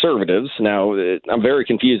conservatives, now I'm very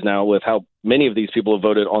confused now with how many of these people have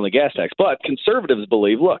voted on the gas tax, but conservatives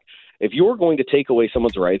believe, look, if you're going to take away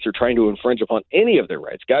someone's rights or trying to infringe upon any of their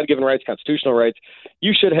rights, God-given rights, constitutional rights,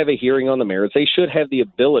 you should have a hearing on the merits. They should have the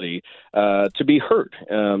ability to be heard.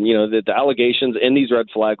 The allegations in these red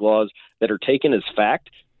flag laws that are taken as fact,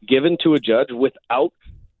 given to a judge without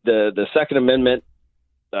the Second Amendment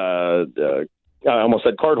I almost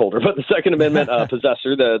said cardholder, but the Second Amendment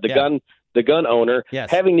possessor, the gun owner,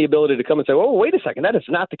 having the ability to come and say, "Oh, wait a second, that is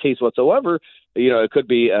not the case whatsoever." It could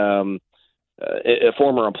be a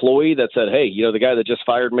former employee that said, "Hey, the guy that just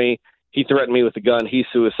fired me, he threatened me with a gun. He's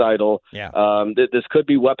suicidal." This could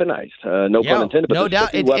be weaponized. No pun intended. But no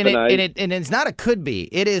doubt. And it's not a could be.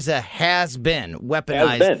 It is a has been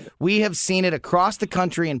weaponized. We have seen it across the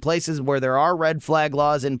country in places where there are red flag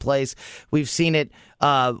laws in place. We've seen it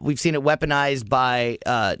weaponized by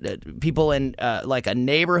people in like a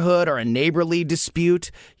neighborhood or a neighborly dispute.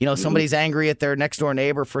 Somebody's angry at their next door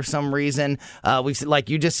neighbor for some reason. We've seen, like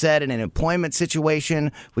you just said, in an employment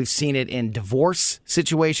situation. We've seen it in divorce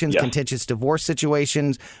situations, contentious divorce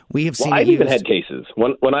situations. We have seen. I've even had cases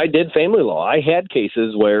when I did family law. I had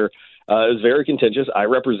cases where it was very contentious. I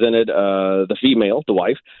represented the female, the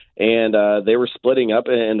wife, and they were splitting up.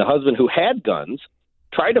 And the husband, who had guns,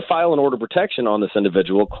 tried to file an order of protection on this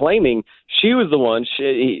individual, claiming she was the one.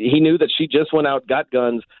 He knew that she just went out, got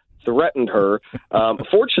guns, threatened her.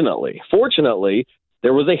 Fortunately,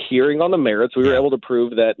 there was a hearing on the merits. We were able to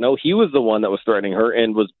prove that, no, he was the one that was threatening her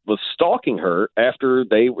and was stalking her after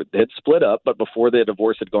they had split up, but before the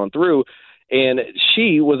divorce had gone through. And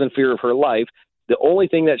she was in fear of her life. The only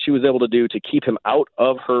thing that she was able to do to keep him out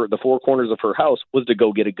of the four corners of her house was to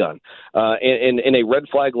go get a gun. In a red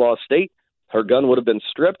flag law state, her gun would have been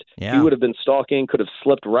stripped. Yeah. He would have been stalking, could have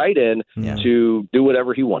slipped right in to do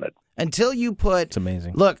whatever he wanted. Until you put... It's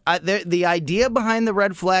amazing. Look, the idea behind the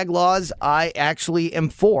red flag laws, I actually am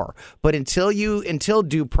for. But until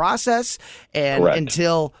due process and Correct.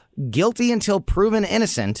 until guilty until proven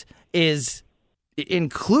innocent is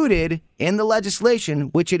included in the legislation,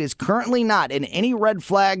 which it is currently not in any red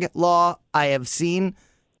flag law I have seen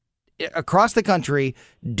across the country,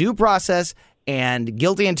 due process and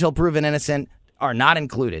guilty until proven innocent are not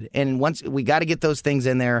included. And once we got to get those things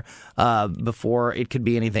in there before it could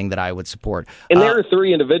be anything that I would support. And there are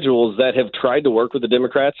three individuals that have tried to work with the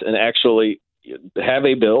Democrats and actually have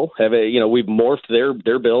a bill, we've morphed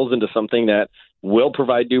their bills into something that will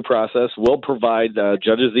provide due process, will provide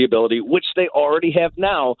judges the ability, which they already have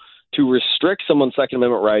now, to restrict someone's Second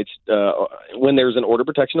Amendment rights when there's an order of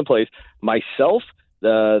protection in place. Myself,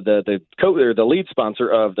 the lead sponsor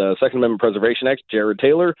of the Second Amendment Preservation Act, Jared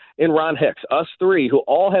Taylor, and Ron Hicks, us three, who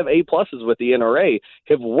all have A-pluses with the NRA,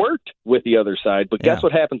 have worked with the other side. But guess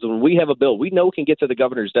what happens when we have a bill we know can get to the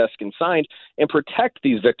governor's desk and signed and protect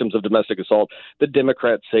these victims of domestic assault? The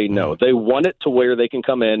Democrats say no. They want it to where they can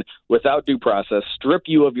come in without due process, strip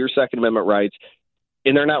you of your Second Amendment rights,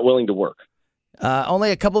 and they're not willing to work. Only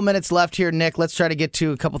a couple minutes left here, Nick. Let's try to get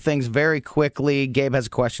to a couple things very quickly. Gabe has a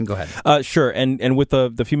question. Go ahead. Sure. And with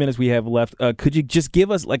the few minutes we have left, could you just give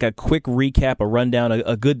us like a quick recap, a rundown,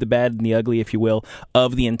 a good, the bad, and the ugly, if you will,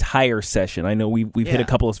 of the entire session? I know we've hit a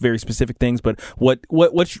couple of very specific things, but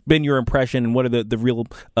what's been your impression, and what are the real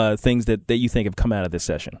things that you think have come out of this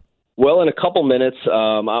session? Well, in a couple minutes,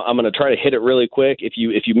 I'm going to try to hit it really quick. If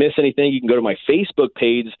you miss anything, you can go to my Facebook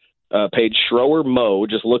page Schroer Mo.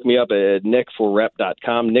 Just look me up at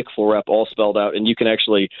nickforrep.com, Nick for Rep, all spelled out, and you can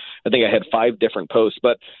actually, I think I had 5 different posts,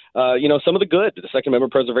 but some of the good, the Second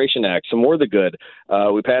Amendment Preservation Act, some more of the good.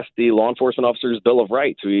 We passed the Law Enforcement Officers Bill of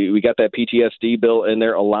Rights. We got that PTSD bill in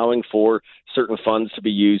there allowing for certain funds to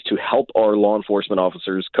be used to help our law enforcement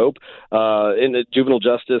officers cope. In the juvenile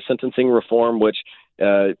justice sentencing reform, which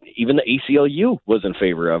even the ACLU was in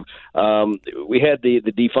favor of. We had the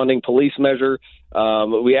defunding police measure.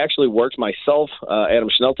 We actually worked, myself, Adam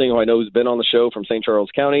Schnelting, who I know has been on the show from St. Charles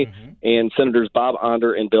County, and Senators Bob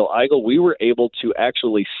Onder and Bill Eigel. We were able to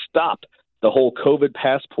actually stop the whole COVID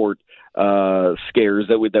passport scares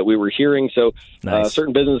that we were hearing. So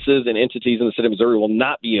certain businesses and entities in the state of Missouri will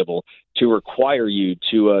not be able to require you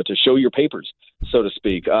to show your papers, so to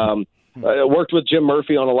speak. I worked with Jim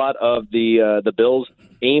Murphy on a lot of the bills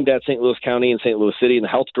aimed at St. Louis County and St. Louis City and the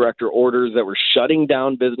health director orders that were shutting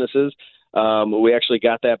down businesses. We actually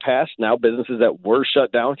got that passed. Now businesses that were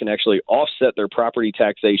shut down can actually offset their property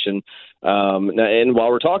taxation. And while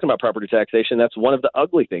we're talking about property taxation, that's one of the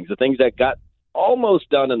ugly things, the things that got almost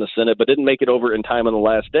done in the Senate but didn't make it over in time on the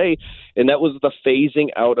last day, and that was the phasing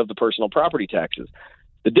out of the personal property taxes.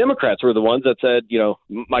 The Democrats were the ones that said,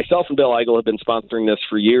 myself and Bill Eigel have been sponsoring this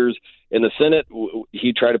for years. In the Senate,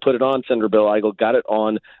 he tried to put it on. Senator Bill Eigel got it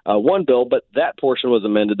on one bill, but that portion was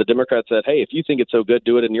amended. The Democrats said, hey, if you think it's so good,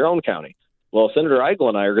 do it in your own county. Well, Senator Eigel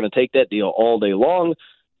and I are going to take that deal all day long.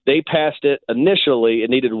 They passed it initially.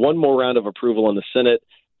 It needed one more round of approval in the Senate,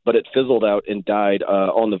 but it fizzled out and died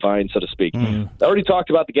on the vine, so to speak. I already talked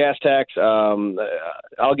about the gas tax.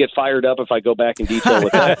 I'll get fired up if I go back in detail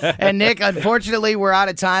with that. And Nick, unfortunately, we're out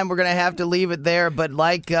of time. We're going to have to leave it there. But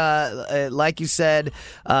like you said,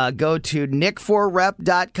 go to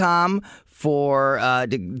nickforrep.com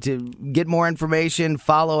to get more information,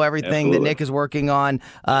 follow everything that Nick is working on.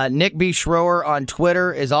 Nick B. Schroer on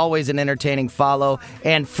Twitter is always an entertaining follow.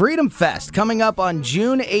 And Freedom Fest coming up on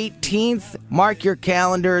June 18th. Mark your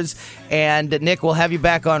calendars. And Nick, we'll have you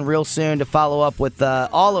back on real soon to follow up with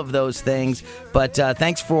all of those things. But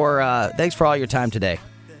thanks for all your time today.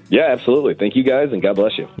 Yeah, absolutely. Thank you, guys, and God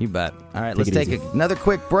bless you. You bet. All right, let's take another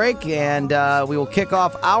quick break, and we will kick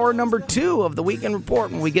off hour number 2 of the Weekend Report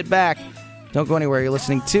when we get back. Don't go anywhere. You're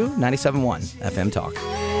listening to 97.1 FM Talk.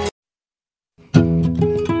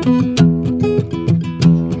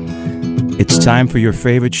 It's time for your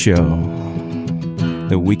favorite show.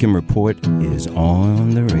 The Weekend Report is on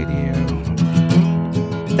the radio.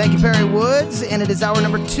 Thank you, Perry Woods, and it is hour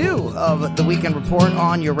number 2 of the Weekend Report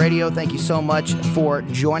on your radio. Thank you so much for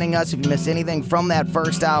joining us. If you missed anything from that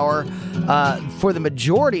first hour, for the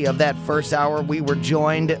majority of that first hour, we were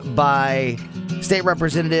joined by State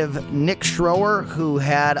Representative Nick Schroer, who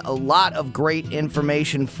had a lot of great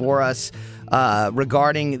information for us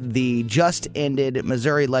regarding the just ended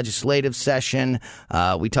Missouri legislative session.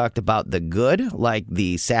 We talked about the good, like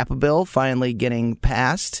the SAPA bill finally getting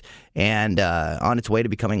passed and on its way to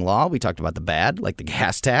becoming law. We talked about the bad, like the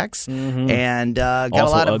gas tax, and got Also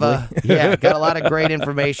a lot ugly. of got a lot of great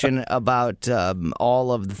information about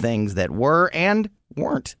all of the things that were and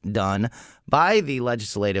weren't done by the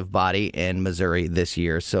legislative body in Missouri this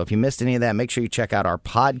year. So if you missed any of that, make sure you check out our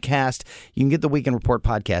podcast. You can get the Weekend Report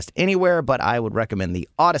podcast anywhere, but I would recommend the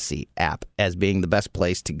Odyssey app as being the best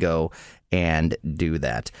place to go and do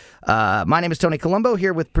that. My name is Tony Colombo,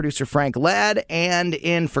 here with producer Frank Ladd, and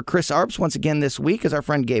in for Chris Arps once again this week is our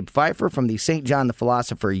friend Gabe Phifer from the St. John the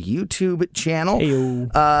Philosopher YouTube channel.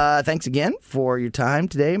 Heyo. Thanks again for your time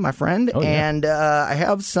today, my friend. Oh, yeah. And I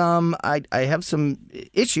have some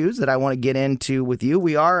issues that I want to get into with you.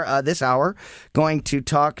 We are this hour going to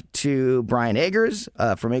talk to Brian Eggers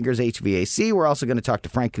from Eggers HVAC. We're also going to talk to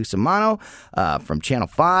Frank Cusumano from Channel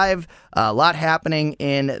 5. A lot happening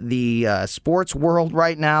in the sports world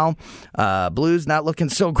right now. Blues not looking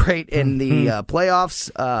so great in the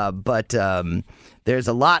playoffs, but there's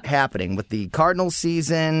a lot happening with the Cardinals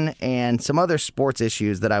season and some other sports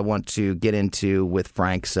issues that I want to get into with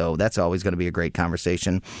Frank, so that's always going to be a great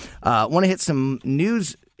conversation. Want to hit some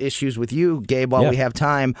news issues with you, Gabe, while we have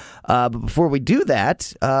time. But before we do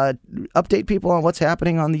that, update people on what's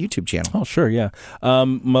happening on the YouTube channel. Oh, sure, yeah.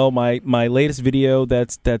 Well, my latest video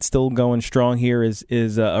that's still going strong here is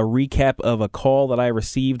a recap of a call that I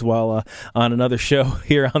received while on another show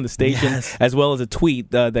here on the station, as well as a tweet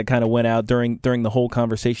that kind of went out during the whole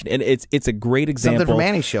conversation. And it's a great example. Something from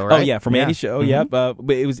Annie's show, right? Oh, yeah, from Annie's show, yeah. But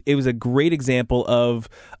it was a great example of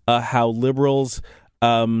how liberals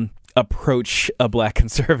approach a black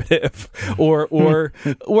conservative, or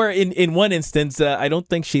in one instance, I don't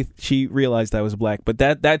think she realized I was black, but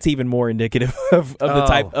that's even more indicative of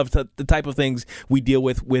the type of things we deal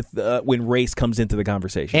with when race comes into the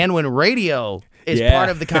conversation, and when radio is part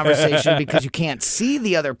of the conversation because you can't see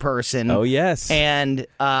the other person. Oh yes, and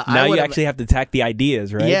now you actually have to attack the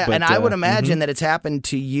ideas, right? Yeah, but, and I would imagine that it's happened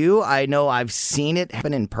to you. I know I've seen it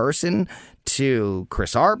happen in person to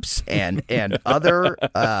Chris Arps and other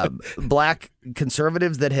black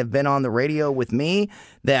conservatives that have been on the radio with me,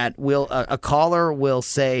 that will a caller will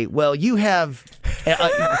say, well, you have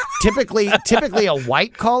typically a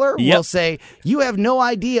white caller will say, you have no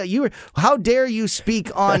idea, how dare you speak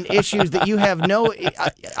on issues that you have no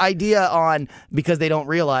idea on, because they don't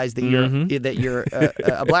realize that you're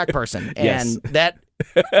a black person. And that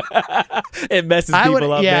it messes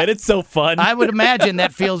people up, man. It's so fun. I would imagine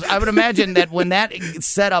that when that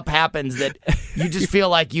setup happens, that you just feel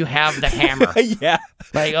like you have the hammer. Yeah.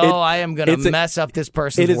 Like, I am going to mess up this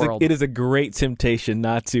person's world. It is a great temptation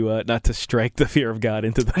not to strike the fear of God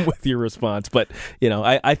into them with your response. But,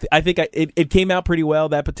 I think it came out pretty well.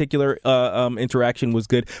 That particular interaction was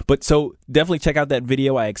good. But so definitely check out that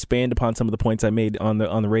video. I expand upon some of the points I made on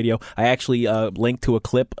the radio. I actually linked to a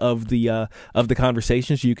clip of the conversation,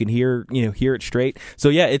 so you can hear it straight. So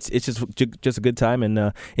yeah, it's just a good time,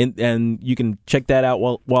 and you can check that out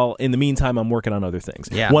while in the meantime I'm working on other things.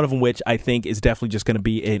 Yeah. One of them, which I think is definitely just going to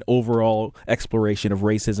be an overall exploration of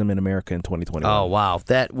racism in America in 2021. Oh wow,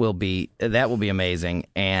 that will be amazing,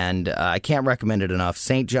 and I can't recommend it enough.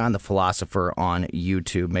 St. John the Philosopher on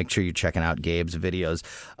YouTube. Make sure you're checking out Gabe's videos.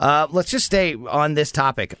 Let's just stay on this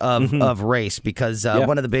topic of race, because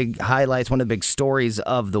one of the big highlights, one of the big stories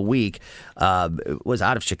of the week was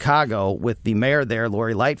out of Chicago, with the mayor there,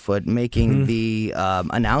 Lori Lightfoot, making the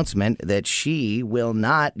announcement that she will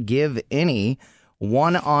not give any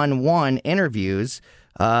one-on-one interviews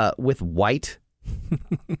with white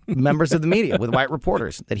members of the media, with white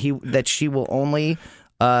reporters, that she will only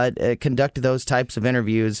conduct those types of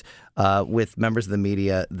interviews with members of the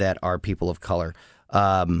media that are people of color.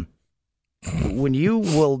 When you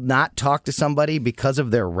will not talk to somebody because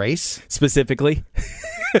of their race, specifically.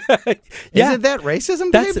 Isn't that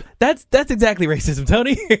racism, Gabe? That's exactly racism,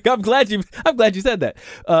 Tony. I'm glad you said that.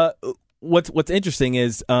 What's interesting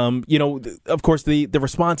is, of course, the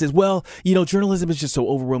response is, well, journalism is just so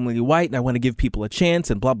overwhelmingly white, and I want to give people a chance,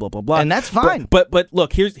 and blah blah blah blah. And that's fine. But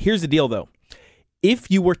look, here's the deal, though. If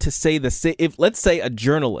you were to say if let's say a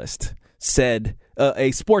journalist said,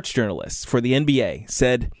 a sports journalist for the NBA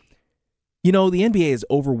said, the NBA is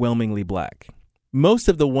overwhelmingly black. Most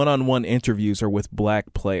of the one-on-one interviews are with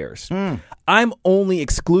black players. I'm only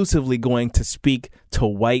exclusively going to speak to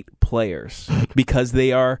white players because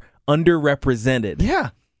they are underrepresented. Yeah.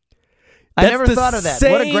 I never thought of that.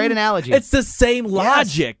 What a great analogy. It's the same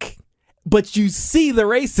logic. But you see the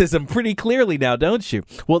racism pretty clearly now, don't you?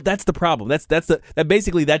 Well, that's the problem.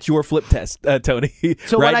 That's your flip test, Tony.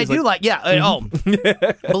 So right? what I do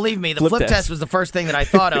believe me, the flip test was the first thing that I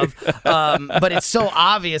thought of. But it's so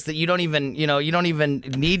obvious that you don't even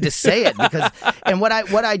need to say it because. And what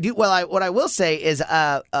I will say is,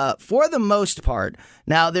 for the most part,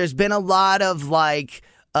 now there's been a lot of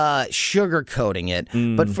sugarcoating it,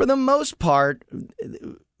 but for the most part,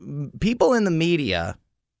 people in the media,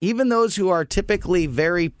 even those who are typically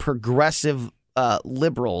very progressive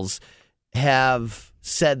liberals, have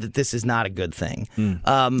said that this is not a good thing.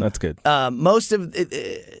 That's good. Most of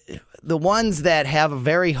the ones that have a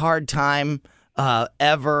very hard time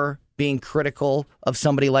ever being critical of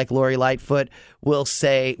somebody like Lori Lightfoot will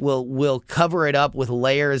say, will cover it up with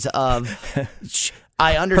layers of...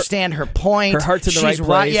 I understand her point. Her heart's in the right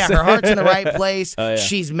place. Yeah, her heart's in the right place. Oh, yeah.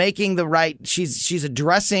 She's making the right. She's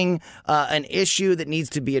addressing an issue that needs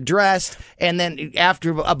to be addressed. And then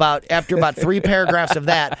after about 3 paragraphs of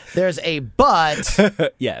that, there's a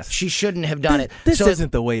but. Yes, she shouldn't have done it. This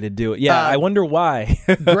isn't the way to do it. Yeah, I wonder why.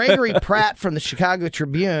 Gregory Pratt from the Chicago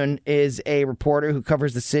Tribune is a reporter who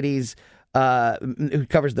covers the city's. Who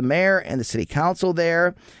covers the mayor and the city council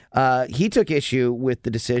there. He took issue with the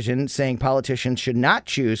decision, saying politicians should not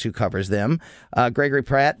choose who covers them. Gregory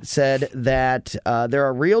Pratt said that there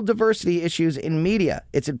are real diversity issues in media.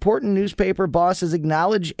 It's important newspaper bosses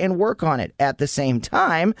acknowledge and work on it. At the same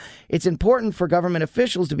time, it's important for government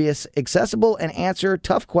officials to be accessible and answer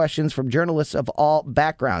tough questions from journalists of all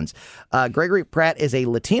backgrounds. Gregory Pratt is a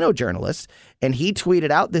Latino journalist, and he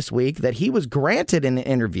tweeted out this week that he was granted an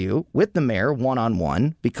interview with the mayor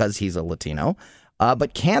one-on-one because he's a Latino,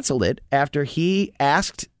 but canceled it after he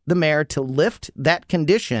asked the mayor to lift that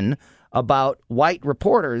condition about white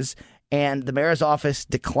reporters, and the mayor's office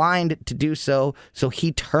declined to do so, so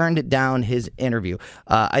he turned down his interview.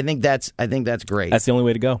 I think that's great. That's the only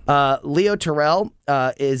way to go. Leo Terrell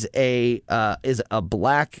is a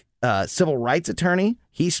black civil rights attorney.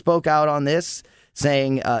 He spoke out on this,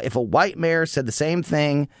 saying if a white mayor said the same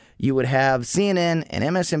thing, you would have CNN and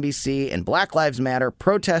MSNBC and Black Lives Matter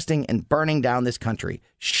protesting and burning down this country.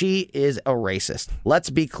 She is a racist.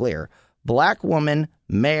 Let's be clear. Black woman,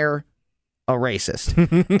 mayor, a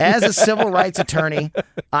racist. As a civil rights attorney,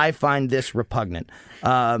 I find this repugnant.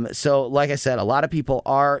 So, like I said, a lot of people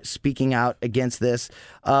are speaking out against this.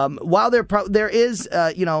 While there is,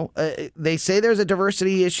 they say there's a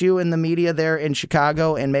diversity issue in the media there in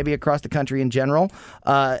Chicago and maybe across the country in general.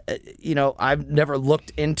 I've never looked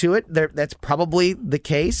into it. That's probably the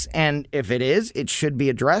case, and if it is, it should be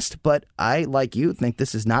addressed. But I, like you, think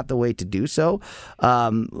this is not the way to do so.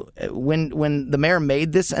 When the mayor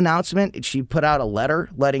made this announcement, she put out a letter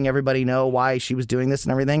letting everybody know why she was doing this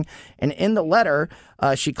and everything. And in the letter,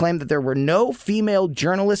 she claimed that there were no female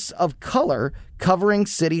journalists of color covering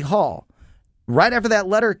City Hall. Right after that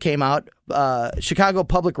letter came out, Chicago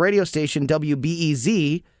public radio station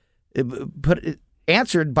WBEZ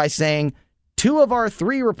answered by saying 2 of our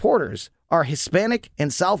 3 reporters are Hispanic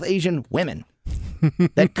and South Asian women.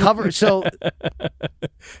 That cover so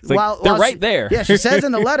while right there. Yeah, she says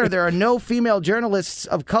in the letter there are no female journalists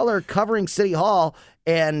of color covering City Hall,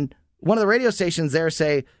 and one of the radio stations there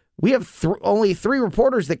say we have only 3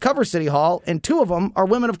 reporters that cover City Hall, and 2 of them are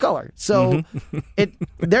women of color. So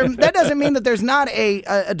that doesn't mean that there's not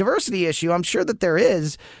a diversity issue. I'm sure that there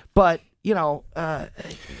is, but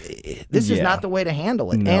this is not the way to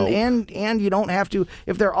handle it. No. And you don't have to,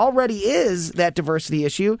 if there already is that diversity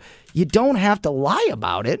issue, you don't have to lie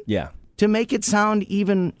about it. Yeah. To make it sound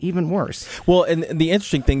even worse. Well, and the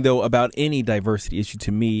interesting thing though about any diversity issue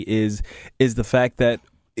to me is the fact that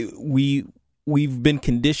we've been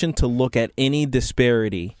conditioned to look at any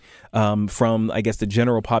disparity from, I guess, the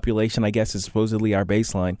general population, I guess is supposedly our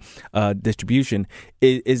baseline distribution,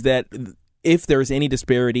 is that if there's any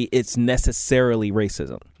disparity, it's necessarily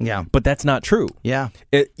racism. Yeah. But that's not true. Yeah.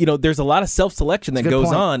 There's a lot of self-selection that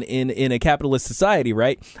goes on in a capitalist society,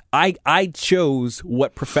 right? I chose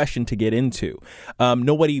what profession to get into.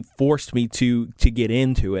 Nobody forced me to get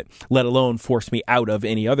into it, let alone force me out of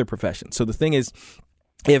any other profession. So the thing is,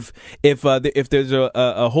 if there's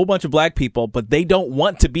a whole bunch of black people, but they don't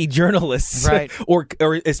want to be journalists, right, or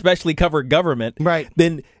especially cover government, right,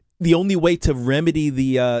 then the only way to remedy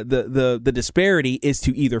the disparity is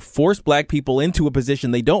to either force black people into a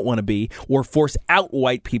position they don't want to be, or force out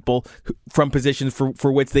white people from positions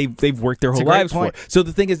for which they've worked their whole lives for. So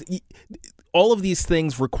the thing is, all of these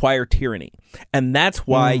things require tyranny, and that's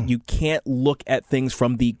why you can't look at things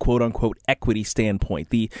from the quote unquote equity standpoint,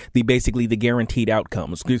 the basically the guaranteed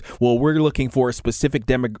outcomes. Well, we're looking for a specific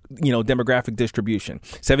demographic distribution: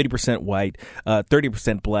 70% white,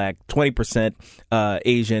 30% black, 20%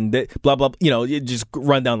 Asian, blah blah. You just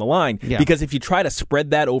run down the line. Yeah. Because if you try to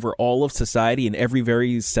spread that over all of society in every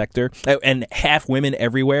very sector and half women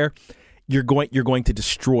everywhere, you're going to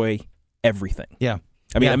destroy everything. Yeah.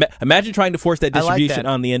 I mean, imagine trying to force that distribution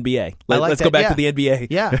on the NBA. Let's go back to the NBA.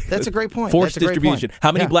 Yeah, that's a great point. Forced That's a great distribution. point.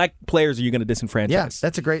 How many black players are you going to disenfranchise? Yeah,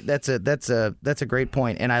 that's a great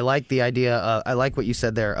point. And I like the idea. I like what you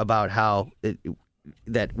said there about how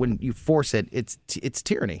that when you force it, it's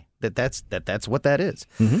tyranny. That's what that is.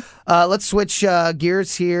 Mm-hmm. Let's switch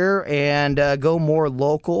gears here and go more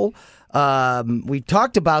local. We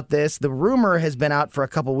talked about this. The rumor has been out for a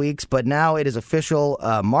couple weeks, but now it is official.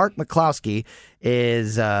 Mark McCloskey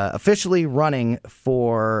is officially running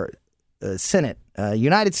for Senate,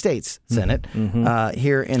 United States Senate,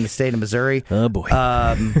 here in the state of Missouri. Oh, boy.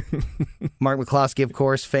 Mark McCloskey, of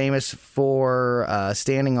course, famous for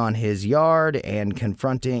standing on his yard and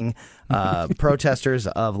confronting protesters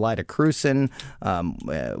of Lyda Cruson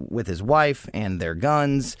with his wife and their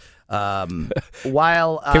guns. Can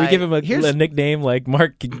we give him a nickname like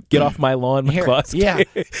Mark? Get off my lawn, McCloskey. Yeah.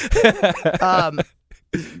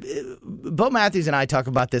 Bo Matthews and I talk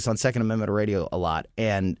about this on Second Amendment Radio a lot,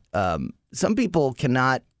 and some people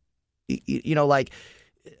cannot, like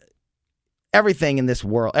everything in this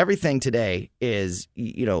world, everything today is,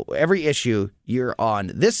 every issue you're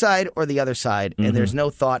on this side or the other side, and there's no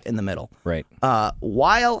thought in the middle. Right.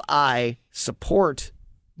 While I support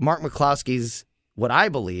Mark McCloskey's what I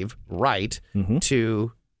believe right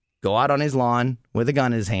to go out on his lawn with a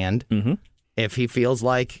gun in his hand, if he feels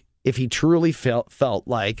like, if he truly felt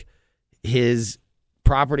like his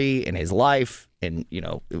property and his life and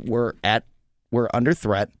we're under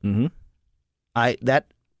threat,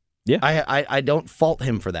 I don't fault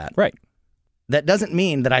him for that. Right. That doesn't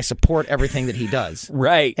mean that I support everything that he does.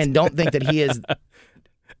 Right. And don't think that he is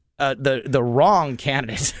the wrong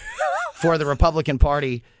candidate for the Republican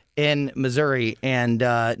Party in Missouri. And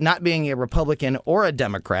not being a Republican or a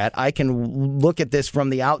Democrat, I can look at this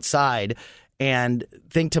from the outside and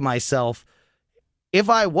think to myself,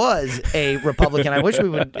 if I was a Republican, I wish we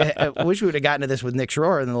would have gotten to this with Nick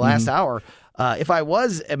Schroer in the last hour. If I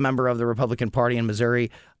was a member of the Republican Party in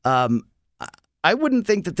Missouri, I wouldn't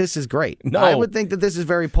think that this is great. No. I would think that this is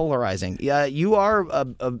very polarizing. You are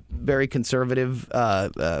a very conservative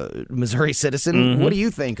Missouri citizen. What do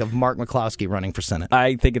you think of Mark McCloskey running for Senate?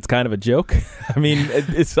 I think it's kind of a joke. I mean,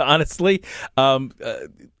 it's honestly, and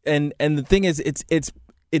the thing is,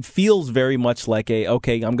 it feels very much like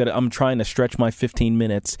I'm trying to stretch my 15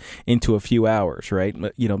 minutes into a few hours, right?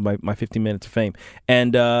 My 15 minutes of fame,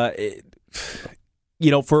 and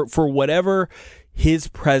for whatever his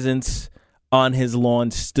presence on his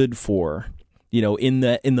lawn stood for, in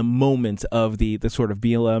the moment of the sort of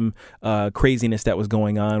BLM craziness that was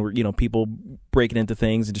going on, where people breaking into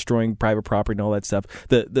things and destroying private property and all that stuff.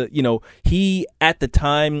 He at the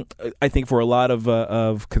time, I think for a lot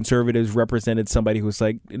of conservatives, represented somebody who was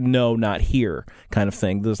like, no, not here, kind of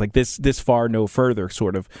thing. There's like this far, no further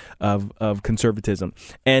sort of conservatism,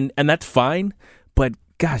 and that's fine, but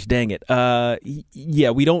gosh dang it!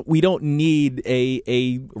 We don't need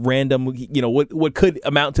a random, what could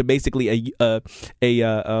amount to basically what we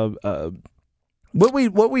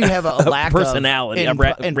have a lack personality, of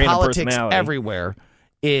in politics personality everywhere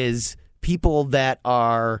is people that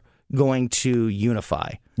are going to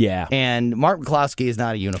unify. Yeah, and Mark McCloskey is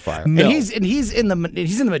not a unifier. No. And he's in the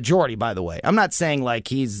majority. By the way, I'm not saying like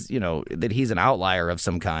he's that he's an outlier of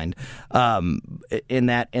some kind. In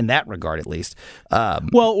that regard, at least.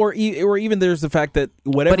 Or even there's the fact that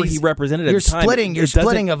whatever he represented at the time, you're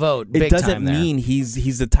splitting a vote. It big doesn't time there. mean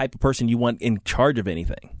he's the type of person you want in charge of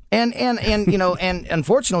anything. And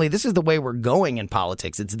unfortunately, this is the way we're going in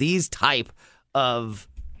politics. It's these type of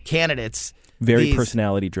candidates. Very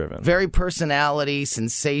personality driven. Very personality,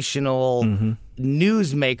 sensational,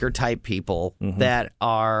 newsmaker type people that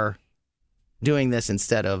are doing this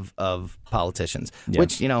instead of politicians. Yeah.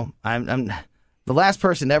 Which, I'm the last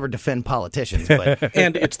person to ever defend politicians. But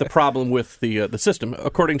and it's the problem with the system.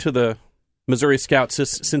 According to the Missouri Scout,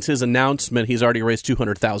 since his announcement, he's already raised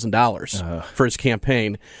 $200,000 for his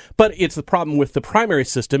campaign. But it's the problem with the primary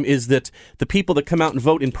system is that the people that come out and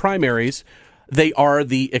vote in primaries, they are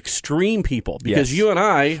the extreme people, because you and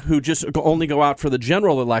I, who just only go out for the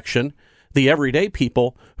general election, the everyday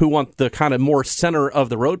people who want the kind of more center of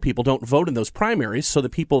the road people, don't vote in those primaries. So the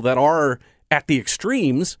people that are at the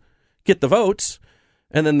extremes get the votes.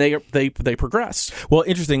 and then they progress. Well,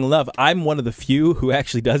 interesting enough, I'm one of the few who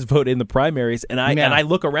actually does vote in the primaries, and I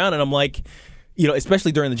look around and I'm like,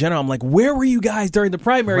 especially during the general, I'm like, where were you guys during the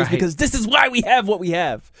primaries? Right. Because this is why we have what we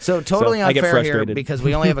have. So totally I get unfair here frustrated. because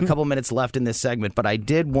we only have a couple minutes left in this segment, but I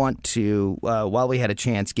did want to, while we had a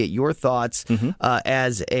chance, get your thoughts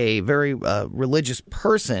as a very religious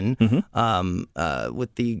person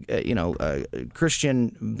with the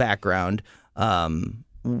Christian background.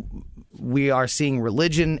 We are seeing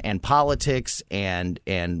religion and politics and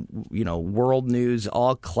world news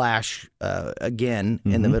all clash again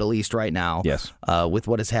in the Middle East right now. Yes. With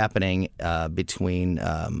what is happening between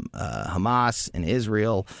Hamas and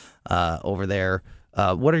Israel over there.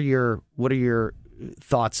 What are your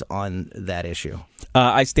thoughts on that issue?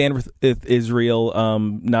 I stand with Israel,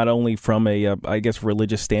 not only from a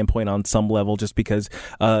religious standpoint on some level, just because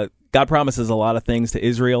God promises a lot of things to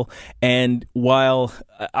Israel, and while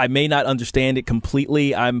I may not understand it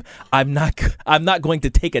completely, I'm not going to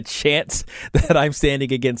take a chance that I'm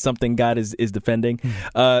standing against something God is defending.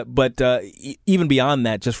 But even beyond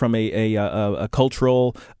that, just from a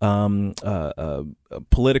cultural,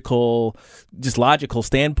 political, just logical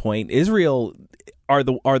standpoint, Israel are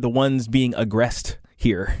the ones being aggressed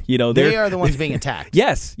here. They are the ones being attacked.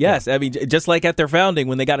 Yes. Yeah. I mean, just like at their founding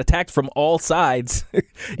when they got attacked from all sides.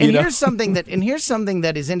 Here's something that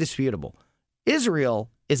is indisputable. Israel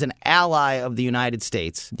is an ally of the United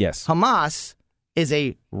States. Yes. Hamas is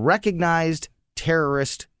a recognized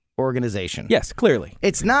terrorist organization. Yes, clearly.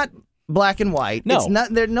 It's not black and white. No. It's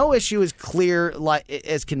not. No issue is clear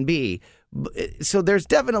as can be. So there's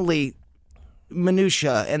definitely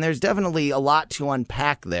minutia, and there's definitely a lot to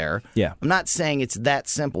unpack there. Yeah. I'm not saying it's that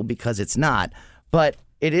simple because it's not, but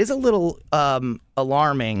it is a little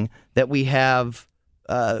alarming that we have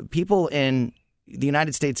people in the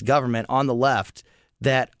United States government on the left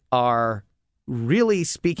that are really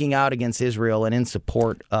speaking out against Israel and in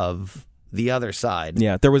support of the other side.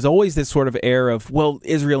 Yeah, there was always this sort of air of, well,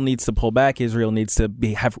 Israel needs to pull back. Israel needs to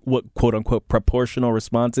have what quote unquote proportional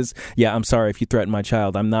responses. Yeah, I'm sorry if you threaten my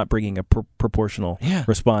child. I'm not bringing a proportional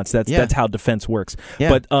response. That's how defense works. Yeah.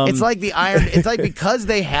 But it's like the iron. It's like because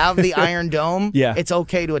they have the Iron Dome. Yeah. It's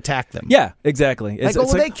okay to attack them. Yeah, exactly.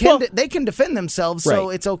 They can defend themselves, so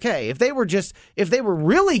Right. it's okay. If they were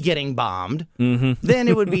really getting bombed, then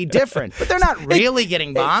it would be different. But they're not really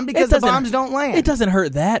getting bombed because the bombs don't land. It doesn't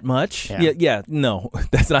hurt that much. Yeah, no,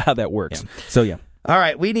 that's not how that works. So, yeah. All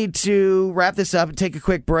right, we need to wrap this up and take a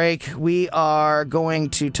quick break. We are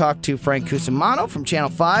going to talk to Frank Cusumano from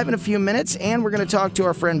Channel 5 in a few minutes, and we're going to talk to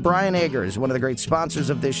our friend Brian Agers, one of the great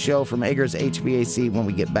sponsors of this show from Agers HVAC when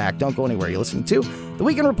we get back. Don't go anywhere. You're listening to The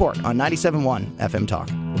Weekend Report on 97.1 FM Talk.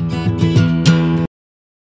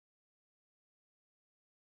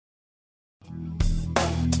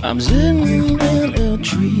 I'm sitting in a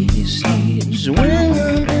tree, swinging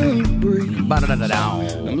in the breeze.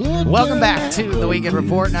 Welcome back to The Weekend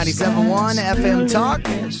Report, 97.1 FM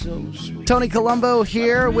Talk. Tony Colombo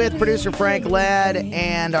here with producer Frank Ladd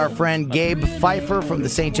and our friend Gabe Phifer from the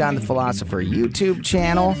St. John the Philosopher YouTube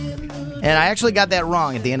channel. And I actually got that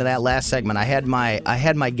wrong at the end of that last segment. I had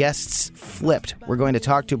my guests flipped. We're going to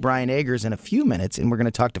talk to Brian Agers in a few minutes, and we're going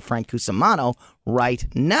to talk to Frank Cusumano right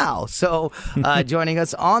now. So joining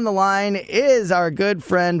us on the line is our good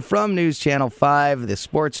friend from News Channel 5, the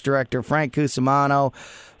sports director, Frank Cusumano.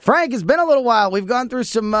 Frank, it's been a little while. We've gone through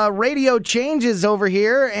some radio changes over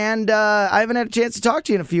here, and I haven't had a chance to talk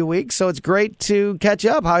to you in a few weeks, so it's great to catch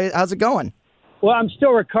up. How's it going? Well, I'm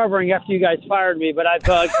still recovering after you guys fired me, but I've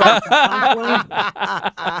got some counseling,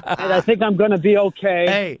 and I think I'm going to be okay.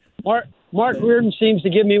 Hey. Mark Reardon seems to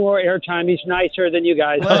give me more airtime. He's nicer than you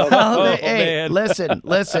guys. Hey, listen.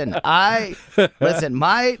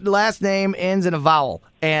 My last name ends in a vowel,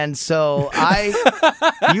 and so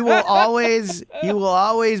you will always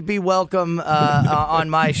be welcome on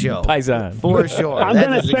my show. Paisan. For sure. I'm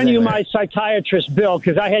going to send you my psychiatrist bill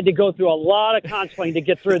because I had to go through a lot of counseling to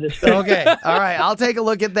get through this thing. Okay, all right. I'll take a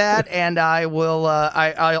look at that, and I will.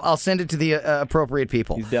 I'll send it to the appropriate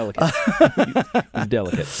people. He's delicate. He's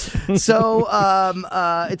delicate. So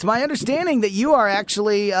it's my understanding that you are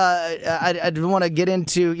actually. I don't want to get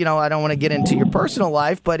into I don't want to get into your personal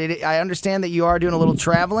life, but I understand that you are doing a little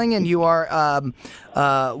traveling and you are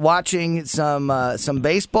watching some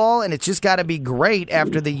baseball, and it's just got to be great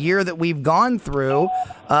after the year that we've gone through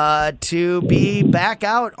to be back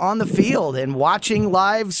out on the field and watching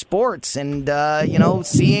live sports and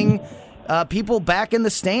seeing. People back in the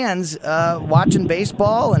stands watching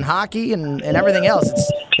baseball and hockey and everything else.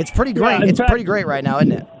 It's pretty great. It's pretty great right now,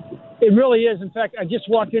 isn't it? It really is. In fact, I just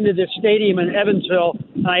walked into this stadium in Evansville,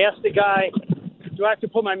 and I asked the guy, do I have to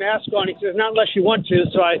put my mask on? He says, not unless you want to.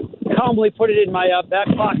 So I calmly put it in my back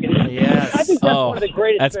pocket. Yes. I think that's one of the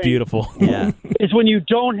greatest that's things. beautiful. Yeah. Is when you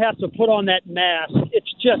don't have to put on that mask.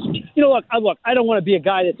 It's just, look, I don't want to be a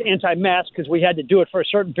guy that's anti-mask because we had to do it for a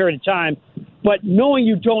certain period of time. But knowing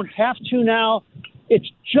you don't have to now, it's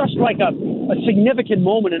just like a significant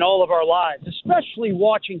moment in all of our lives, especially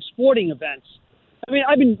watching sporting events. I mean,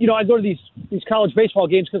 I go to these college baseball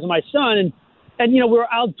games because of my son, and we're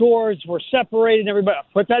outdoors, we're separated, everybody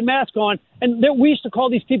put that mask on. And we used to call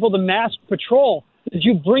these people the mask patrol. Because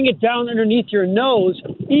you bring it down underneath your nose,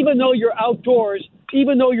 even though you're outdoors,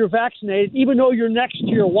 even though you're vaccinated, even though you're next to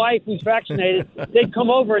your wife who's vaccinated, they'd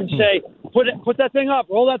come over and say, put that thing up,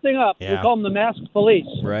 roll that thing up. Yeah. We call them the mask police.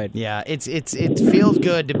 Right. Yeah, it feels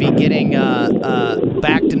good to be getting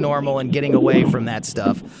back to normal and getting away from that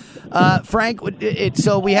stuff. Frank,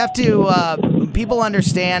 so we have to people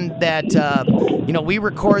understand that we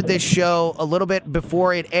record this show a little bit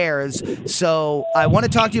before it airs. So I want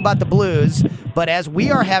to talk to you about the Blues, but as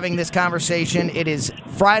we are having this conversation, it is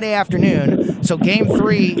Friday afternoon. So Game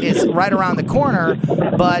 3 is right around the corner.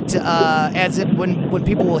 But when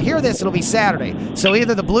people will hear this, it'll be Saturday. So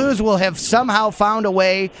either the Blues will have somehow found a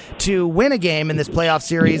way to win a game in this playoff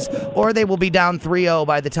series, or they will be down 3-0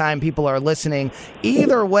 by the time people are listening.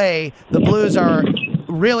 Either way, the Blues are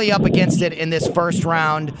really up against it in this first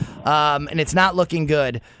round, and it's not looking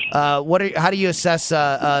good. How do you assess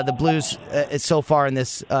the Blues so far in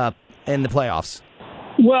this in the playoffs?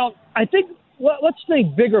 Well, I think let's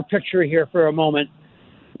think bigger picture here for a moment.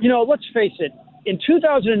 Let's face it. In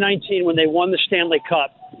 2019, when they won the Stanley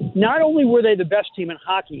Cup, not only were they the best team in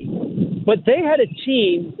hockey, but they had a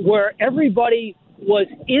team where everybody was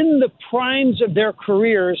in the primes of their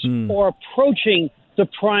careers or approaching the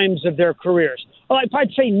primes of their careers.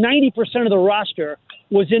 I'd say 90% of the roster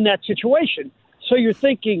was in that situation. So you're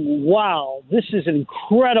thinking, wow, this is an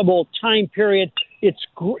incredible time period.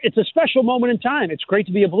 It's a special moment in time. It's great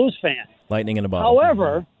to be a Blues fan. Lightning in a bottle.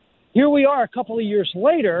 However, here we are a couple of years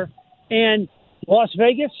later, and Las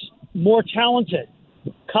Vegas, more talented.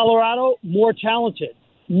 Colorado, more talented.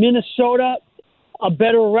 Minnesota, a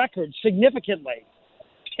better record, significantly.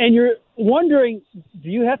 And you're wondering, do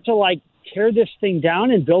you have to, tear this thing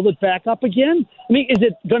down and build it back up again? I mean, is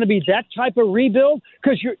it going to be that type of rebuild?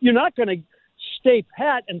 Because you're not going to stay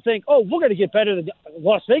pat and think, oh, we're going to get better than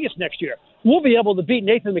Las Vegas next year. We'll be able to beat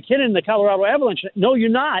Nathan McKinnon and the Colorado Avalanche. No, you're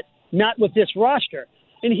not with this roster.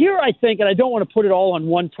 And here I think, and I don't want to put it all on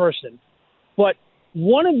one person, but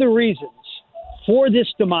one of the reasons for this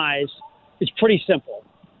demise is pretty simple.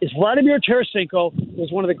 Is Vladimir Tarasenko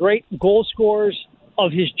was one of the great goal scorers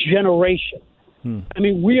of his generation. I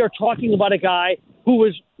mean, we are talking about a guy who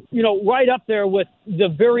was, right up there with the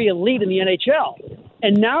very elite in the NHL.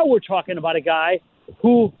 And now we're talking about a guy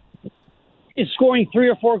who is scoring 3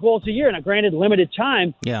 or 4 goals a year, and granted limited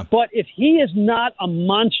time. Yeah. But if he is not a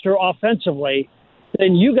monster offensively,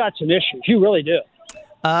 then you got some issues. You really do.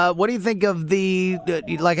 What do you think of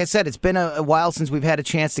like I said, it's been a while since we've had a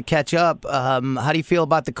chance to catch up. How do you feel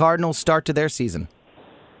about the Cardinals' start to their season?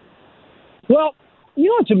 Well,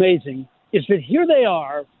 what's amazing is that here they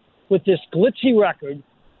are with this glitzy record,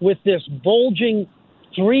 with this bulging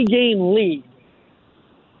 3-game lead,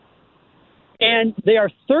 and they are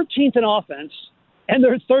 13th in offense, and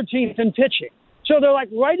they're 13th in pitching. So they're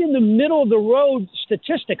right in the middle of the road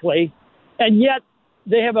statistically, and yet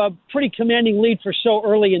they have a pretty commanding lead for so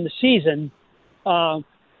early in the season.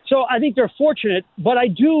 So I think they're fortunate, but I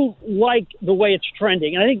do like the way it's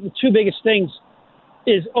trending. And I think the two biggest things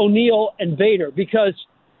is O'Neill and Bader, because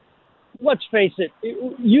let's face it,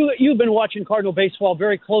 you've been watching Cardinal baseball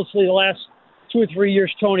very closely the last 2 or 3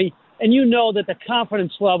 years, Tony, and you know that the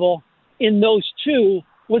confidence level in those two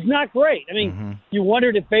was not great. I mean, you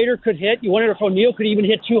wondered if Bader could hit. You wondered if O'Neill could even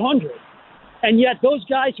hit 200. And yet those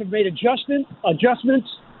guys have made adjustments.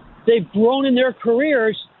 They've grown in their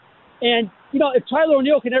careers. And, if Tyler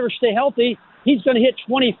O'Neill can ever stay healthy, he's going to hit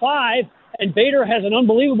 25, and Bader has an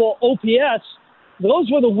unbelievable OPS.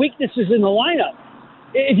 Those were the weaknesses in the lineup.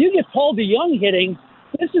 If you get Paul DeJong hitting,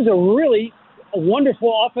 this is a really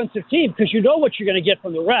wonderful offensive team because you know what you're going to get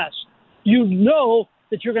from the rest. You know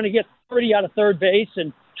that you're going to get 30 out of third base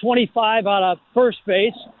and 25 out of first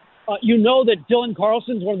base. You know that Dylan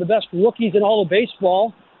Carlson's one of the best rookies in all of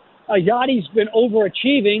baseball. Yachty's been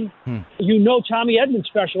overachieving. You know Tommy Edman's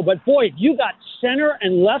special. But, boy, if you got center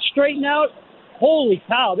and left straightened out, holy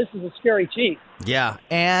cow, this is a scary team. Yeah,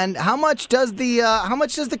 and how much does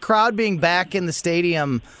the crowd being back in the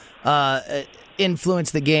stadium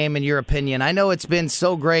influence the game, in your opinion? I know it's been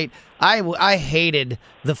so great. I hated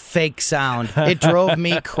the fake sound. It drove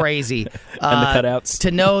me crazy. And the cutouts.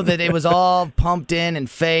 To know that it was all pumped in and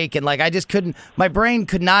fake, and I just couldn't. My brain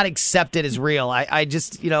could not accept it as real. I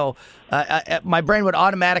just my brain would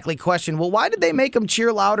automatically question, well, why did they make them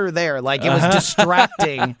cheer louder there? It was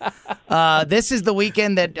distracting. This is the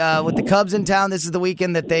weekend that with the Cubs in town. This is the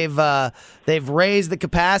weekend that they've raised the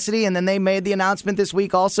capacity, and then they made the announcement this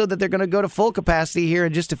week also that they're going to go to full capacity here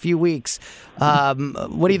in just a few weeks.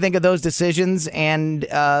 What do you think of those decisions, and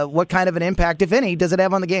what kind of an impact, if any, does it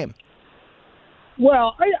have on the game?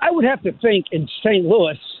 Well, I would have to think in St.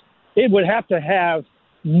 Louis, it would have to have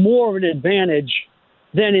more of an advantage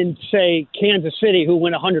than in, say, Kansas City, who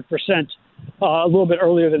went 100% a little bit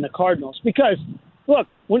earlier than the Cardinals. Because, look,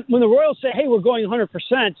 when the Royals say, hey, we're going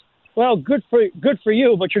 100%, well, good for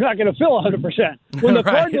you, but you're not going to fill 100%. When the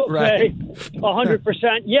Cardinals say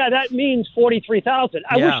 100%, yeah, that means 43,000.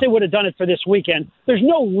 I wish they would have done it for this weekend. There's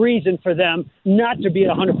no reason for them not to be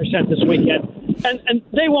at 100% this weekend. And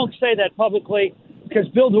they won't say that publicly because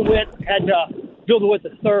Bill DeWitt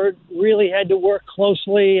III really had to work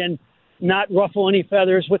closely and not ruffle any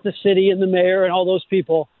feathers with the city and the mayor and all those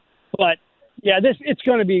people. But yeah, it's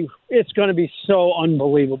going to be so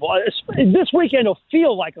unbelievable. This weekend will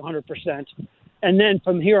feel like 100%, and then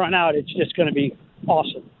from here on out, it's just going to be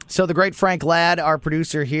awesome. So the great Frank Ladd, our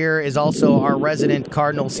producer here, is also our resident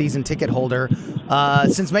Cardinal season ticket holder.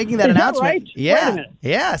 Since making that announcement, right? Yeah, wait a minute.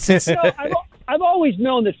 Yeah. Since I've always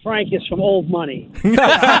known that Frank is from old money. Yeah.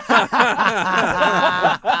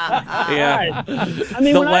 I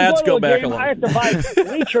mean, The when Ladds I go go to a back game, a lot. I have to buy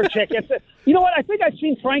bleacher tickets. You know what? I think I've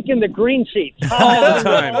seen Frank in the green seats. All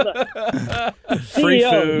the time. Free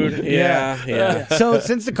food. Yeah. So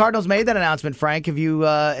since the Cardinals made that announcement, Frank,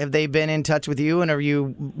 have they been in touch with you, and are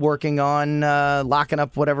you working on locking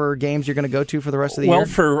up whatever games you're going to go to for the rest of the year? Well,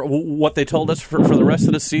 for what they told us for the rest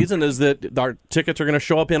of the season is that our tickets are going to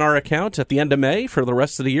show up in our account at the end of May for the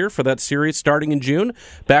rest of the year for that series starting in June.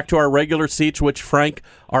 Back to our regular seats, which, Frank,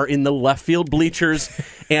 are in the left field bleachers,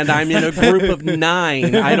 and I'm in a group of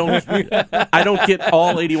 9. I don't get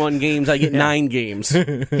all 81 games. I get 9 games.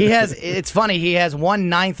 It's funny, he has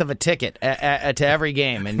 1/9 of a ticket to every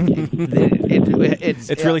game, and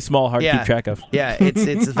it's really small, hard to keep track of. Yeah,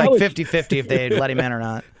 it's like 50-50 if they let him in or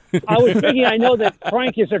not. I was thinking, I know that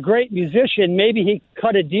Frank is a great musician. Maybe he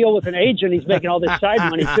cut a deal with an agent. He's making all this side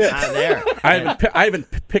money, too. There. I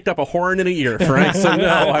haven't picked up a horn in a year, Frank, so no,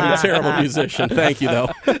 I'm a terrible musician. Thank you, though.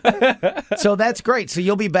 So that's great. So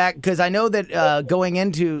you'll be back, because I know that going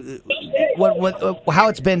into how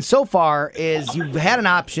it's been so far is you've had an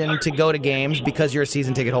option to go to games because you're a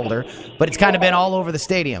season ticket holder, but it's kind of been all over the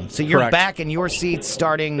stadium. So you're Correct. back in your seats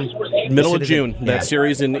starting middle of June. That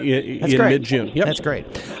series in mid-June. Yep. That's great.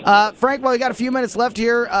 Frank, well, we got a few minutes left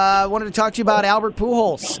here. I wanted to talk to you about Albert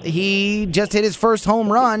Pujols. He just hit his first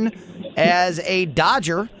home run as a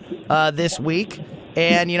Dodger this week.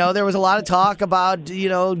 And, there was a lot of talk about,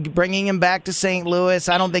 bringing him back to St. Louis.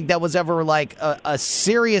 I don't think that was ever like a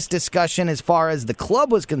serious discussion as far as the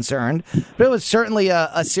club was concerned, but it was certainly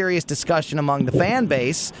a serious discussion among the fan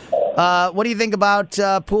base. What do you think about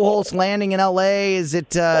Pujols landing in L.A.? Is it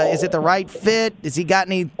the right fit? Does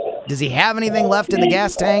he have anything left in the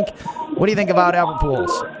gas tank? What do you think about Albert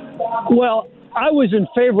Pujols? Well, I was in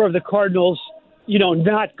favor of the Cardinals,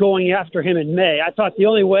 not going after him in May. I thought the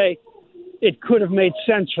only way it could have made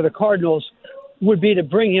sense for the Cardinals would be to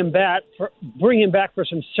bring him back for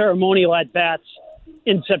some ceremonial at-bats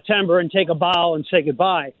in September and take a bow and say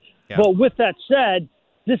goodbye. Yeah. But with that said,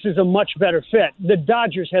 this is a much better fit. The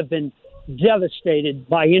Dodgers have been devastated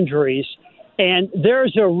by injuries, and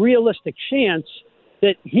there's a realistic chance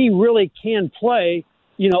that he really can play,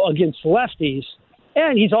 against lefties.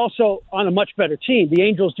 And he's also on a much better team. The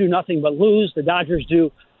Angels do nothing but lose. The Dodgers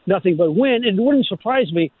do nothing but win. It wouldn't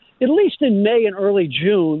surprise me, at least in May and early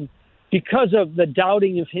June, because of the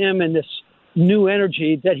doubting of him and this new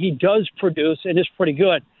energy that he does produce and is pretty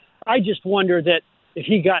good. I just wonder that if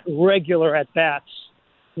he got regular at-bats,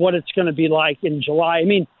 what it's going to be like in July. I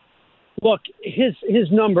mean, look, his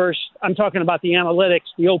numbers, I'm talking about the analytics,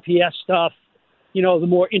 the OPS stuff, the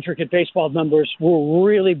more intricate baseball numbers were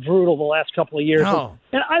really brutal the last couple of years. Oh.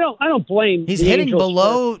 And I don't blame He's the hitting Angels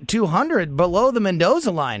below 200, below the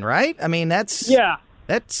Mendoza line, right? I mean, that says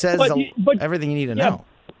everything you need to know.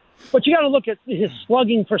 But you got to look at his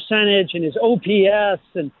slugging percentage and his OPS,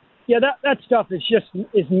 and that stuff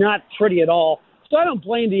is not pretty at all. So I don't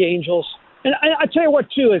blame the Angels. And I tell you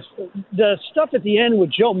what, too, is the stuff at the end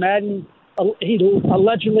with Joe Madden, he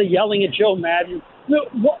allegedly yelling at Joe Madden.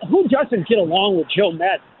 Who doesn't get along with Joe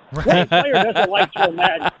Madden? Right. What player doesn't like Joe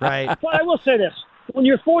Madden? Right. But I will say this. when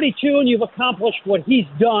you're 42 and you've accomplished what he's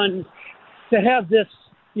done, to have this,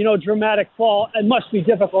 dramatic fall, it must be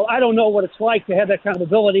difficult. I don't know what it's like to have that kind of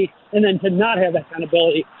ability and then to not have that kind of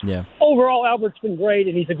ability. Yeah. Overall, Albert's been great,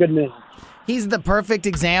 and he's a good man. He's the perfect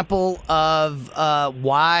example of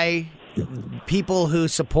why people who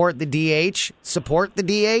support the DH support the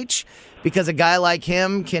DH, because a guy like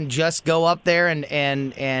him can just go up there and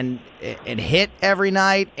hit every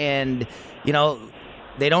night, and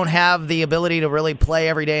they don't have the ability to really play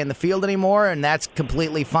every day in the field anymore, and that's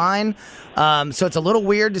completely fine. So it's a little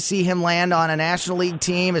weird to see him land on a National League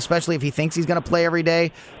team, especially if he thinks he's going to play every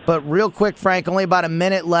day. But real quick, Frank, only about a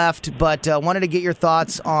minute left, but wanted to get your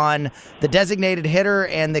thoughts on the designated hitter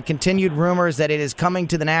and the continued rumors that it is coming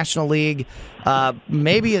to the National League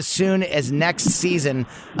maybe as soon as next season.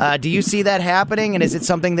 Do you see that happening, and is it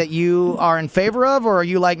something that you are in favor of, or are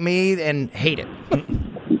you like me and hate it?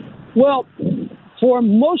 Well, for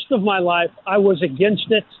most of my life, I was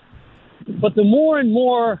against it. But the more and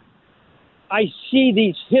more I see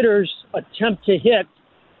these hitters attempt to hit,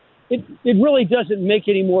 it really doesn't make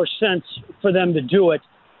any more sense for them to do it.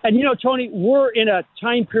 And, Tony, we're in a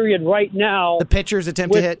time period right now. The pitchers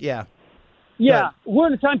attempt to hit, yeah. Yeah, we're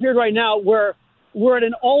in a time period right now where we're at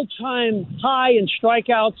an all-time high in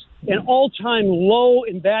strikeouts, an all-time low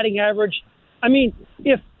in batting average. I mean,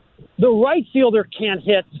 if the right fielder can't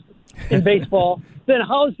hit in baseball, then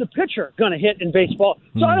how is the pitcher going to hit in baseball?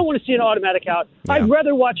 So I don't want to see an automatic out. Yeah. I'd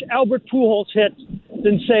rather watch Albert Pujols hit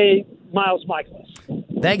than, say, Miles Michaelis.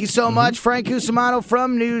 Thank you so much, Frank Cusumano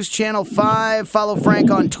from News Channel 5. Follow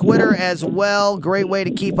Frank on Twitter as well. Great way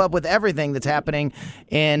to keep up with everything that's happening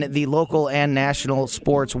in the local and national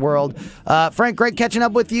sports world. Frank, great catching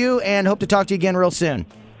up with you, and hope to talk to you again real soon.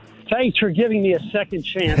 Thanks for giving me a second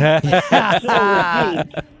chance.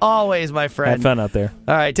 Always, my friend. Had fun out there.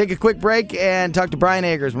 All right, take a quick break and talk to Brian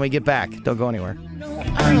Agers when we get back. Don't go anywhere.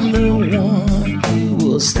 I'm the one who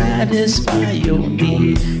will satisfy your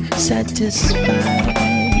need. Satisfy.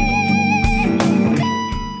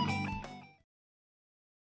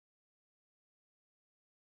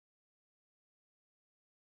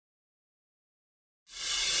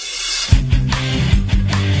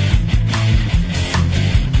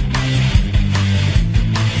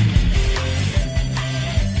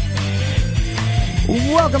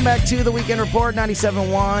 Welcome back to the Weekend Report,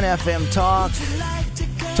 97.1 FM Talk.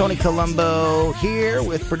 Tony Colombo here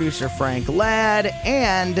with producer Frank Ladd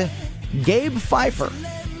and Gabe Phifer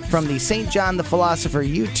from the St. John the Philosopher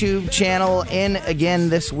YouTube channel. In again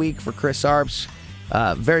this week for Chris Arps.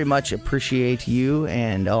 Very much appreciate you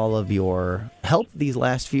and all of your help these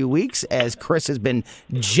last few weeks as Chris has been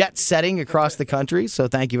jet-setting across the country, so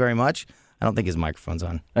thank you very much. I don't think his microphone's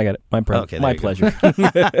on. I got it. My pleasure.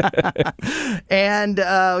 And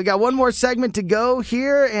we got one more segment to go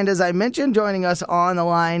here. And as I mentioned, joining us on the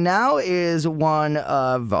line now is one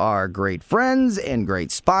of our great friends and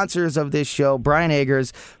great sponsors of this show, Brian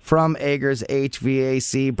Agers from Agers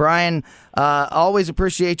HVAC. Brian, always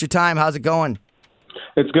appreciate your time. How's it going?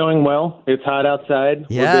 It's going well. It's hot outside.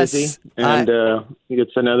 Yes. We're busy, and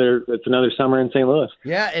it's another summer in St. Louis.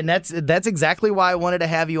 Yeah, and that's exactly why I wanted to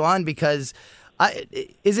have you on, because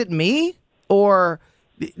is it me, or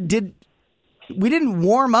we didn't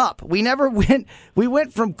warm up? We never went. We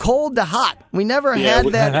went from cold to hot. We never had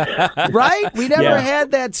that, right? We never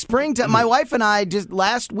had that springtime. My wife and I just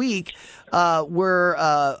last week were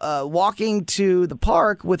walking to the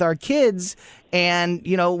park with our kids. And,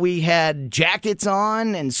 we had jackets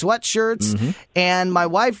on and sweatshirts. Mm-hmm. And my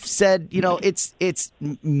wife said, it's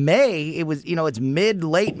May. It was, it's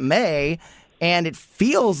late May. And it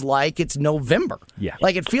feels like it's November. Yeah.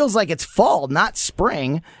 Like it feels like it's fall, not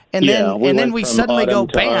spring. And then we suddenly go,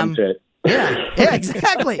 bam. Yeah,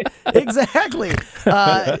 exactly. Exactly.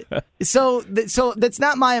 So that's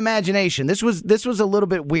not my imagination. This was a little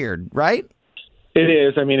bit weird, right? It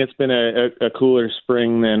is. I mean, it's been a cooler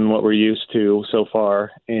spring than what we're used to so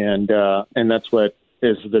far, and that's what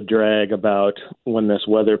is the drag about when this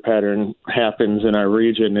weather pattern happens in our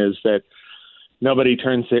region, is that nobody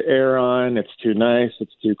turns the air on. It's too nice.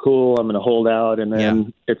 It's too cool. I'm going to hold out, and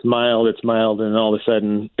then it's mild, and all of a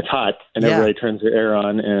sudden it's hot, and everybody turns the air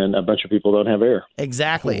on, and a bunch of people don't have air.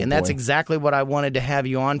 Exactly, and that's exactly what I wanted to have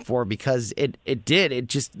you on for, because it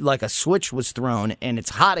just like a switch was thrown, and it's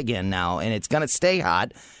hot again now, and it's going to stay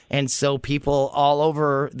hot. And so people all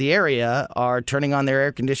over the area are turning on their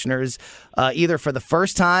air conditioners either for the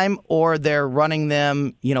first time, or they're running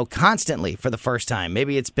them, constantly for the first time.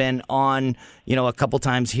 Maybe it's been on, a couple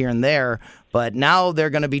times here and there, but now they're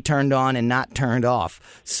going to be turned on and not turned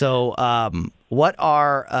off. So What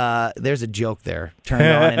are there's a joke there, turned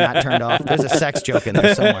on and not turned off. There's a sex joke in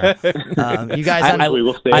there somewhere. You guys, we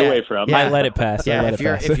will stay away from. I let it pass. Yeah,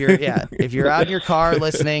 if you're out in your car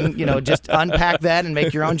listening, just unpack that and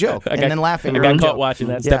make your own joke, and then laugh at your own joke. I got caught watching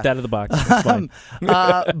that. Stepped out of the box. It's fine.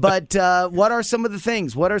 But what are some of the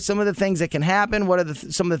things? What are some of the things that can happen? What are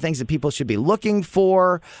some of the things that people should be looking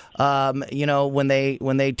for? When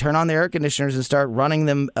they turn on their air conditioners and start running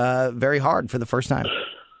them very hard for the first time.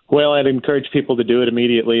 Well, I'd encourage people to do it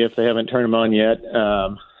immediately if they haven't turned them on yet.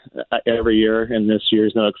 Every year, and this year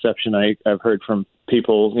is no exception. I've heard from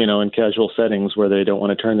people, in casual settings where they don't want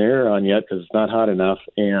to turn their air on yet because it's not hot enough,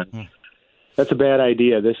 and that's a bad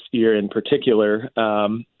idea this year in particular,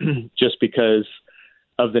 just because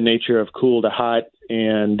of the nature of cool to hot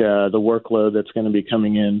and the workload that's going to be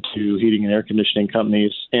coming into heating and air conditioning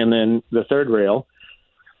companies. And then the third rail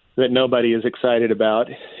that nobody is excited about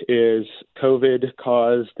is COVID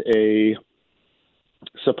caused a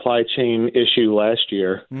supply chain issue last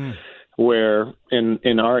year where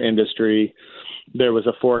in our industry there was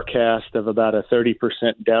a forecast of about a 30%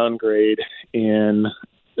 downgrade in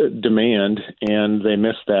demand, and they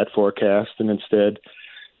missed that forecast, and instead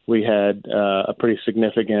we had a pretty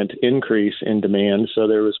significant increase in demand. So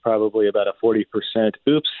there was probably about a 40%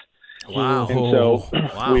 oops. Wow. And so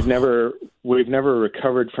we've never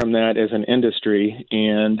recovered from that as an industry.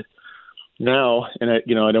 And now, and I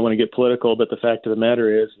don't want to get political, but the fact of the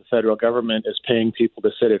matter is the federal government is paying people to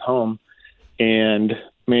sit at home, and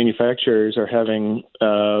manufacturers are having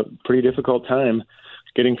a pretty difficult time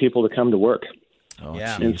getting people to come to work.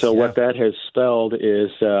 And so what that has spelled is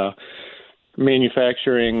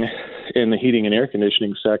manufacturing in the heating and air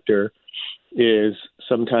conditioning sector is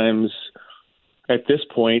sometimes at this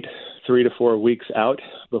point 3 to 4 weeks out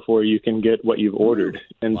before you can get what you've ordered.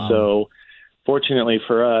 And so fortunately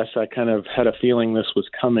for us, I kind of had a feeling this was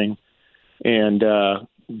coming and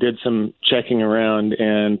did some checking around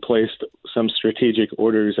and placed some strategic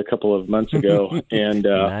orders a couple of months ago. And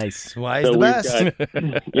nice. Why is the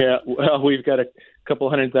best? We've got a couple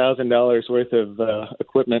 $100,000 worth of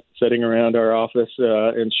equipment sitting around our office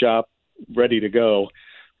and shop ready to go.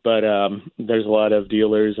 But there's a lot of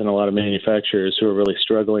dealers and a lot of manufacturers who are really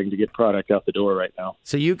struggling to get product out the door right now.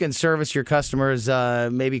 So you can service your customers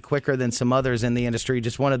maybe quicker than some others in the industry.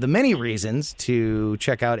 Just one of the many reasons to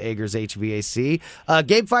check out Agers HVAC.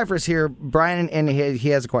 Gabe Phifer's here, Brian, and he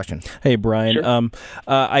has a question. Hey, Brian. Sure.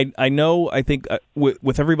 I think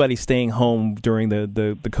with everybody staying home during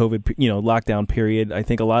the COVID lockdown period, I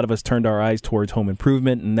think a lot of us turned our eyes towards home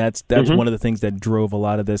improvement, and that's one of the things that drove a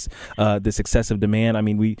lot of this excessive demand. I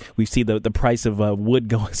mean, we see the price of wood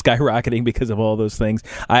skyrocketing because of all those things.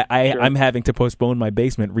 I'm having to postpone my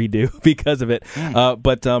basement redo because of it.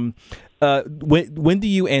 When do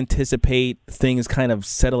you anticipate things kind of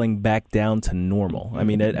settling back down to normal? I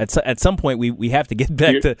mean, at some point we have to get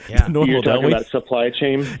back to normal, You're don't talking we? about supply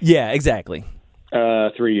chain? Yeah, exactly.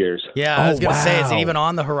 3 years. Yeah, I was going to say, is it even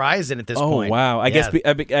on the horizon at this point? Oh, wow. I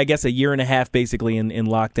guess a year and a half basically in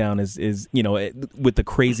lockdown is with the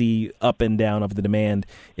crazy up and down of the demand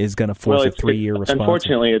is going to force a 3-year response.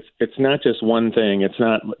 Unfortunately, it's not just one thing. It's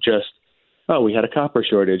not just, we had a copper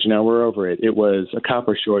shortage, now we're over it. It was a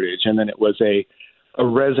copper shortage, and then it was a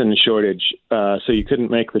resin shortage, so you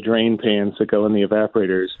couldn't make the drain pans that go in the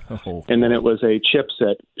evaporators. Oh. And then it was a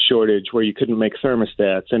chipset shortage where you couldn't make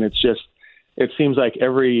thermostats, and it seems like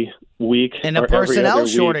every week and a personnel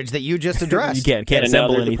shortage that you just addressed. You can't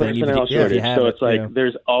assemble anything. So it's like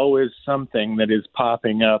there's always something that is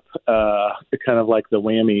popping up, kind of like the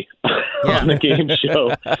whammy on the game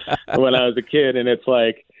show when I was a kid. And it's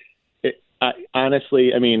like,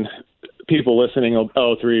 honestly, I mean, people listening,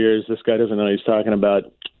 3 years, this guy doesn't know what he's talking about.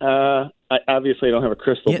 I obviously don't have a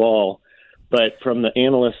crystal ball, but from the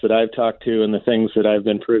analysts that I've talked to and the things that I've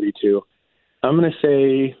been privy to, I'm going to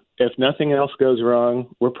say, if nothing else goes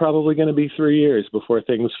wrong, we're probably going to be 3 years before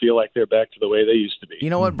things feel like they're back to the way they used to be.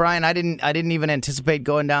 You know what, Brian? I didn't even anticipate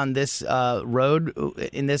going down this road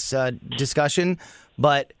in this discussion,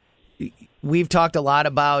 but we've talked a lot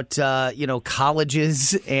about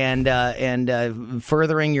colleges and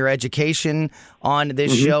furthering your education on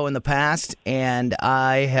this show in the past, and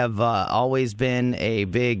I have always been a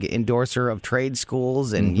big endorser of trade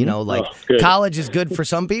schools, and college is good for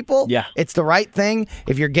some people. Yeah, it's the right thing.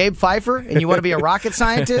 If you're Gabe Phifer and you want to be a rocket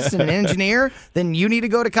scientist and an engineer, then you need to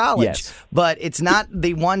go to college. Yes. But it's not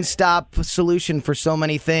the one-stop solution for so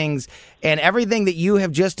many things. And everything that you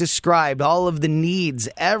have just described, all of the needs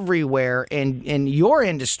everywhere in your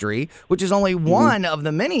industry, which is only one of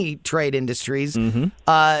the many trade industries,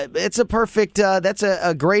 it's a perfect, that's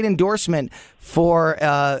a great endorsement for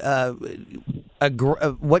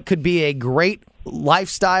what could be a great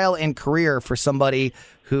lifestyle and career for somebody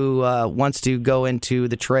who wants to go into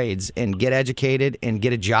the trades and get educated and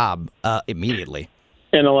get a job immediately.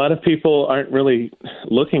 And a lot of people aren't really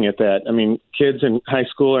looking at that. I mean, kids in high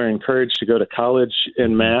school are encouraged to go to college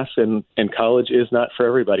en masse, and college is not for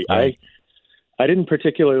everybody. Right. I didn't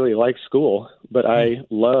particularly like school, but I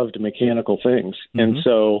loved mechanical things. And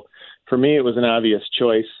so for me, it was an obvious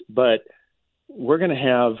choice. But we're going to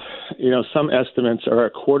have, some estimates are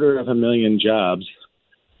 250,000 jobs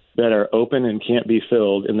that are open and can't be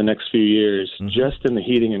filled in the next few years just in the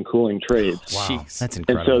heating and cooling trades. Wow, that's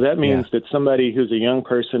incredible. And so that means that somebody who's a young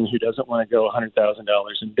person who doesn't want to go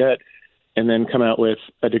 $100,000 in debt and then come out with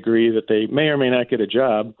a degree that they may or may not get a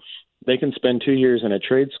job, they can spend 2 years in a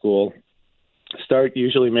trade school, start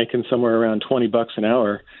usually making somewhere around $20 an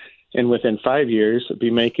hour, and within 5 years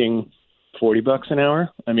be making $40 an hour.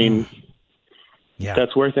 I mean,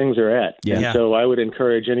 that's where things are at. And so I would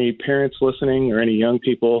encourage any parents listening or any young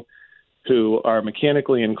people who are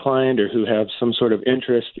mechanically inclined or who have some sort of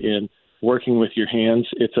interest in working with your hands.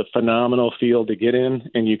 It's a phenomenal field to get in,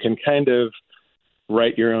 and you can kind of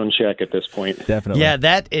write your own check at this point. Definitely. Yeah,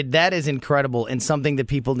 that is incredible and something that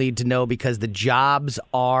people need to know because the jobs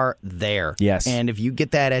are there. Yes. And if you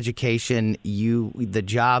get that education, the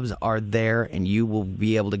jobs are there and you will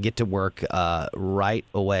be able to get to work right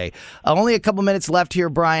away. Only a couple minutes left here,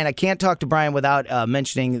 Brian. I can't talk to Brian without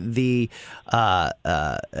mentioning the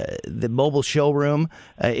mobile showroom.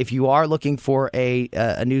 If you are looking for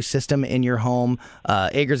a new system in your home,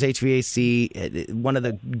 Agers HVAC, one of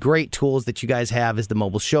the great tools that you guys have is the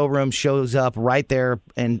mobile showroom. Shows up right there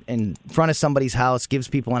in front of somebody's house, gives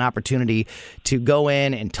people an opportunity to go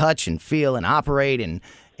in and touch and feel and operate and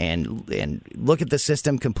look at the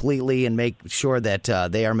system completely and make sure that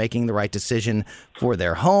they are making the right decision for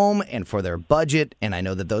their home and for their budget. And I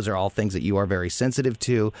know that those are all things that you are very sensitive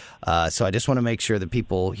to. So I just want to make sure that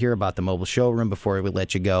people hear about the mobile showroom before we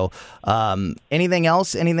let you go. Anything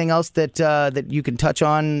else? Anything else that you can touch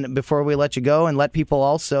on before we let you go, and let people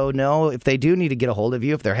also know if they do need to get a hold of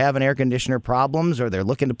you, if they're having air conditioner problems or they're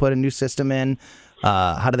looking to put a new system in,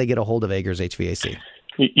 how do they get a hold of Agers HVAC?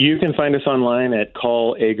 You can find us online at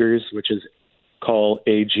Call Agers, which is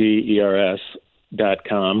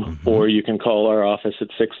callagers.com, or you can call our office at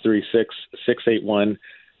 636-681-1976,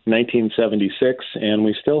 and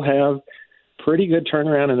we still have pretty good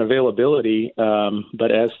turnaround and availabiliability,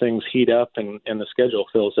 but as things heat up and the schedule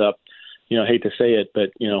fills up, I hate to say it,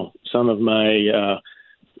 but, some of my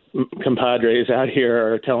compadres out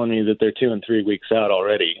here are telling me that they're 2 and 3 weeks out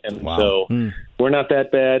already. And so we're not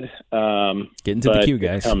that bad. Get into the queue,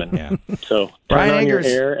 guys. Coming. Yeah. So Brian turn on your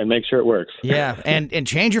Agers. air and make sure it works. Yeah, and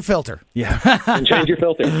change your filter. Yeah. And change your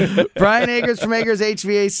filter. Brian Agers from Agers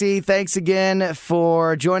HVAC, thanks again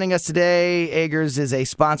for joining us today. Agers is a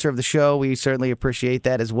sponsor of the show. We certainly appreciate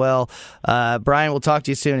that as well. Brian, we'll talk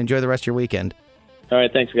to you soon. Enjoy the rest of your weekend. All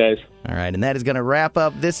right, thanks, guys. All right, and that is going to wrap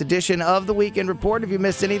up this edition of the Weekend Report. If you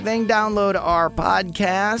missed anything, download our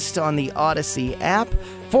podcast on the Odyssey app.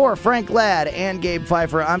 For Frank Ladd and Gabe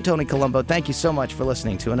Phifer, I'm Tony Colombo. Thank you so much for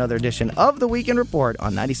listening to another edition of the Weekend Report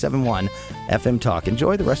on 97.1 FM Talk.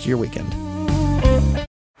 Enjoy the rest of your weekend.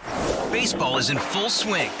 Baseball is in full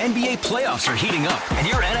swing. NBA playoffs are heating up, and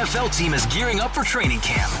your NFL team is gearing up for training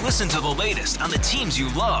camp. Listen to the latest on the teams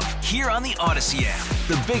you love here on the Odyssey app.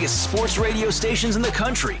 The biggest sports radio stations in the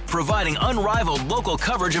country, providing unrivaled local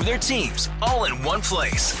coverage of their teams, all in one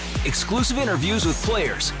place. Exclusive interviews with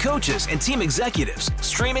players, coaches, and team executives,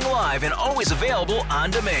 streaming live and always available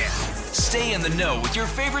on demand. Stay in the know with your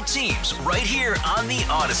favorite teams right here on the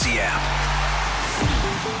Odyssey app.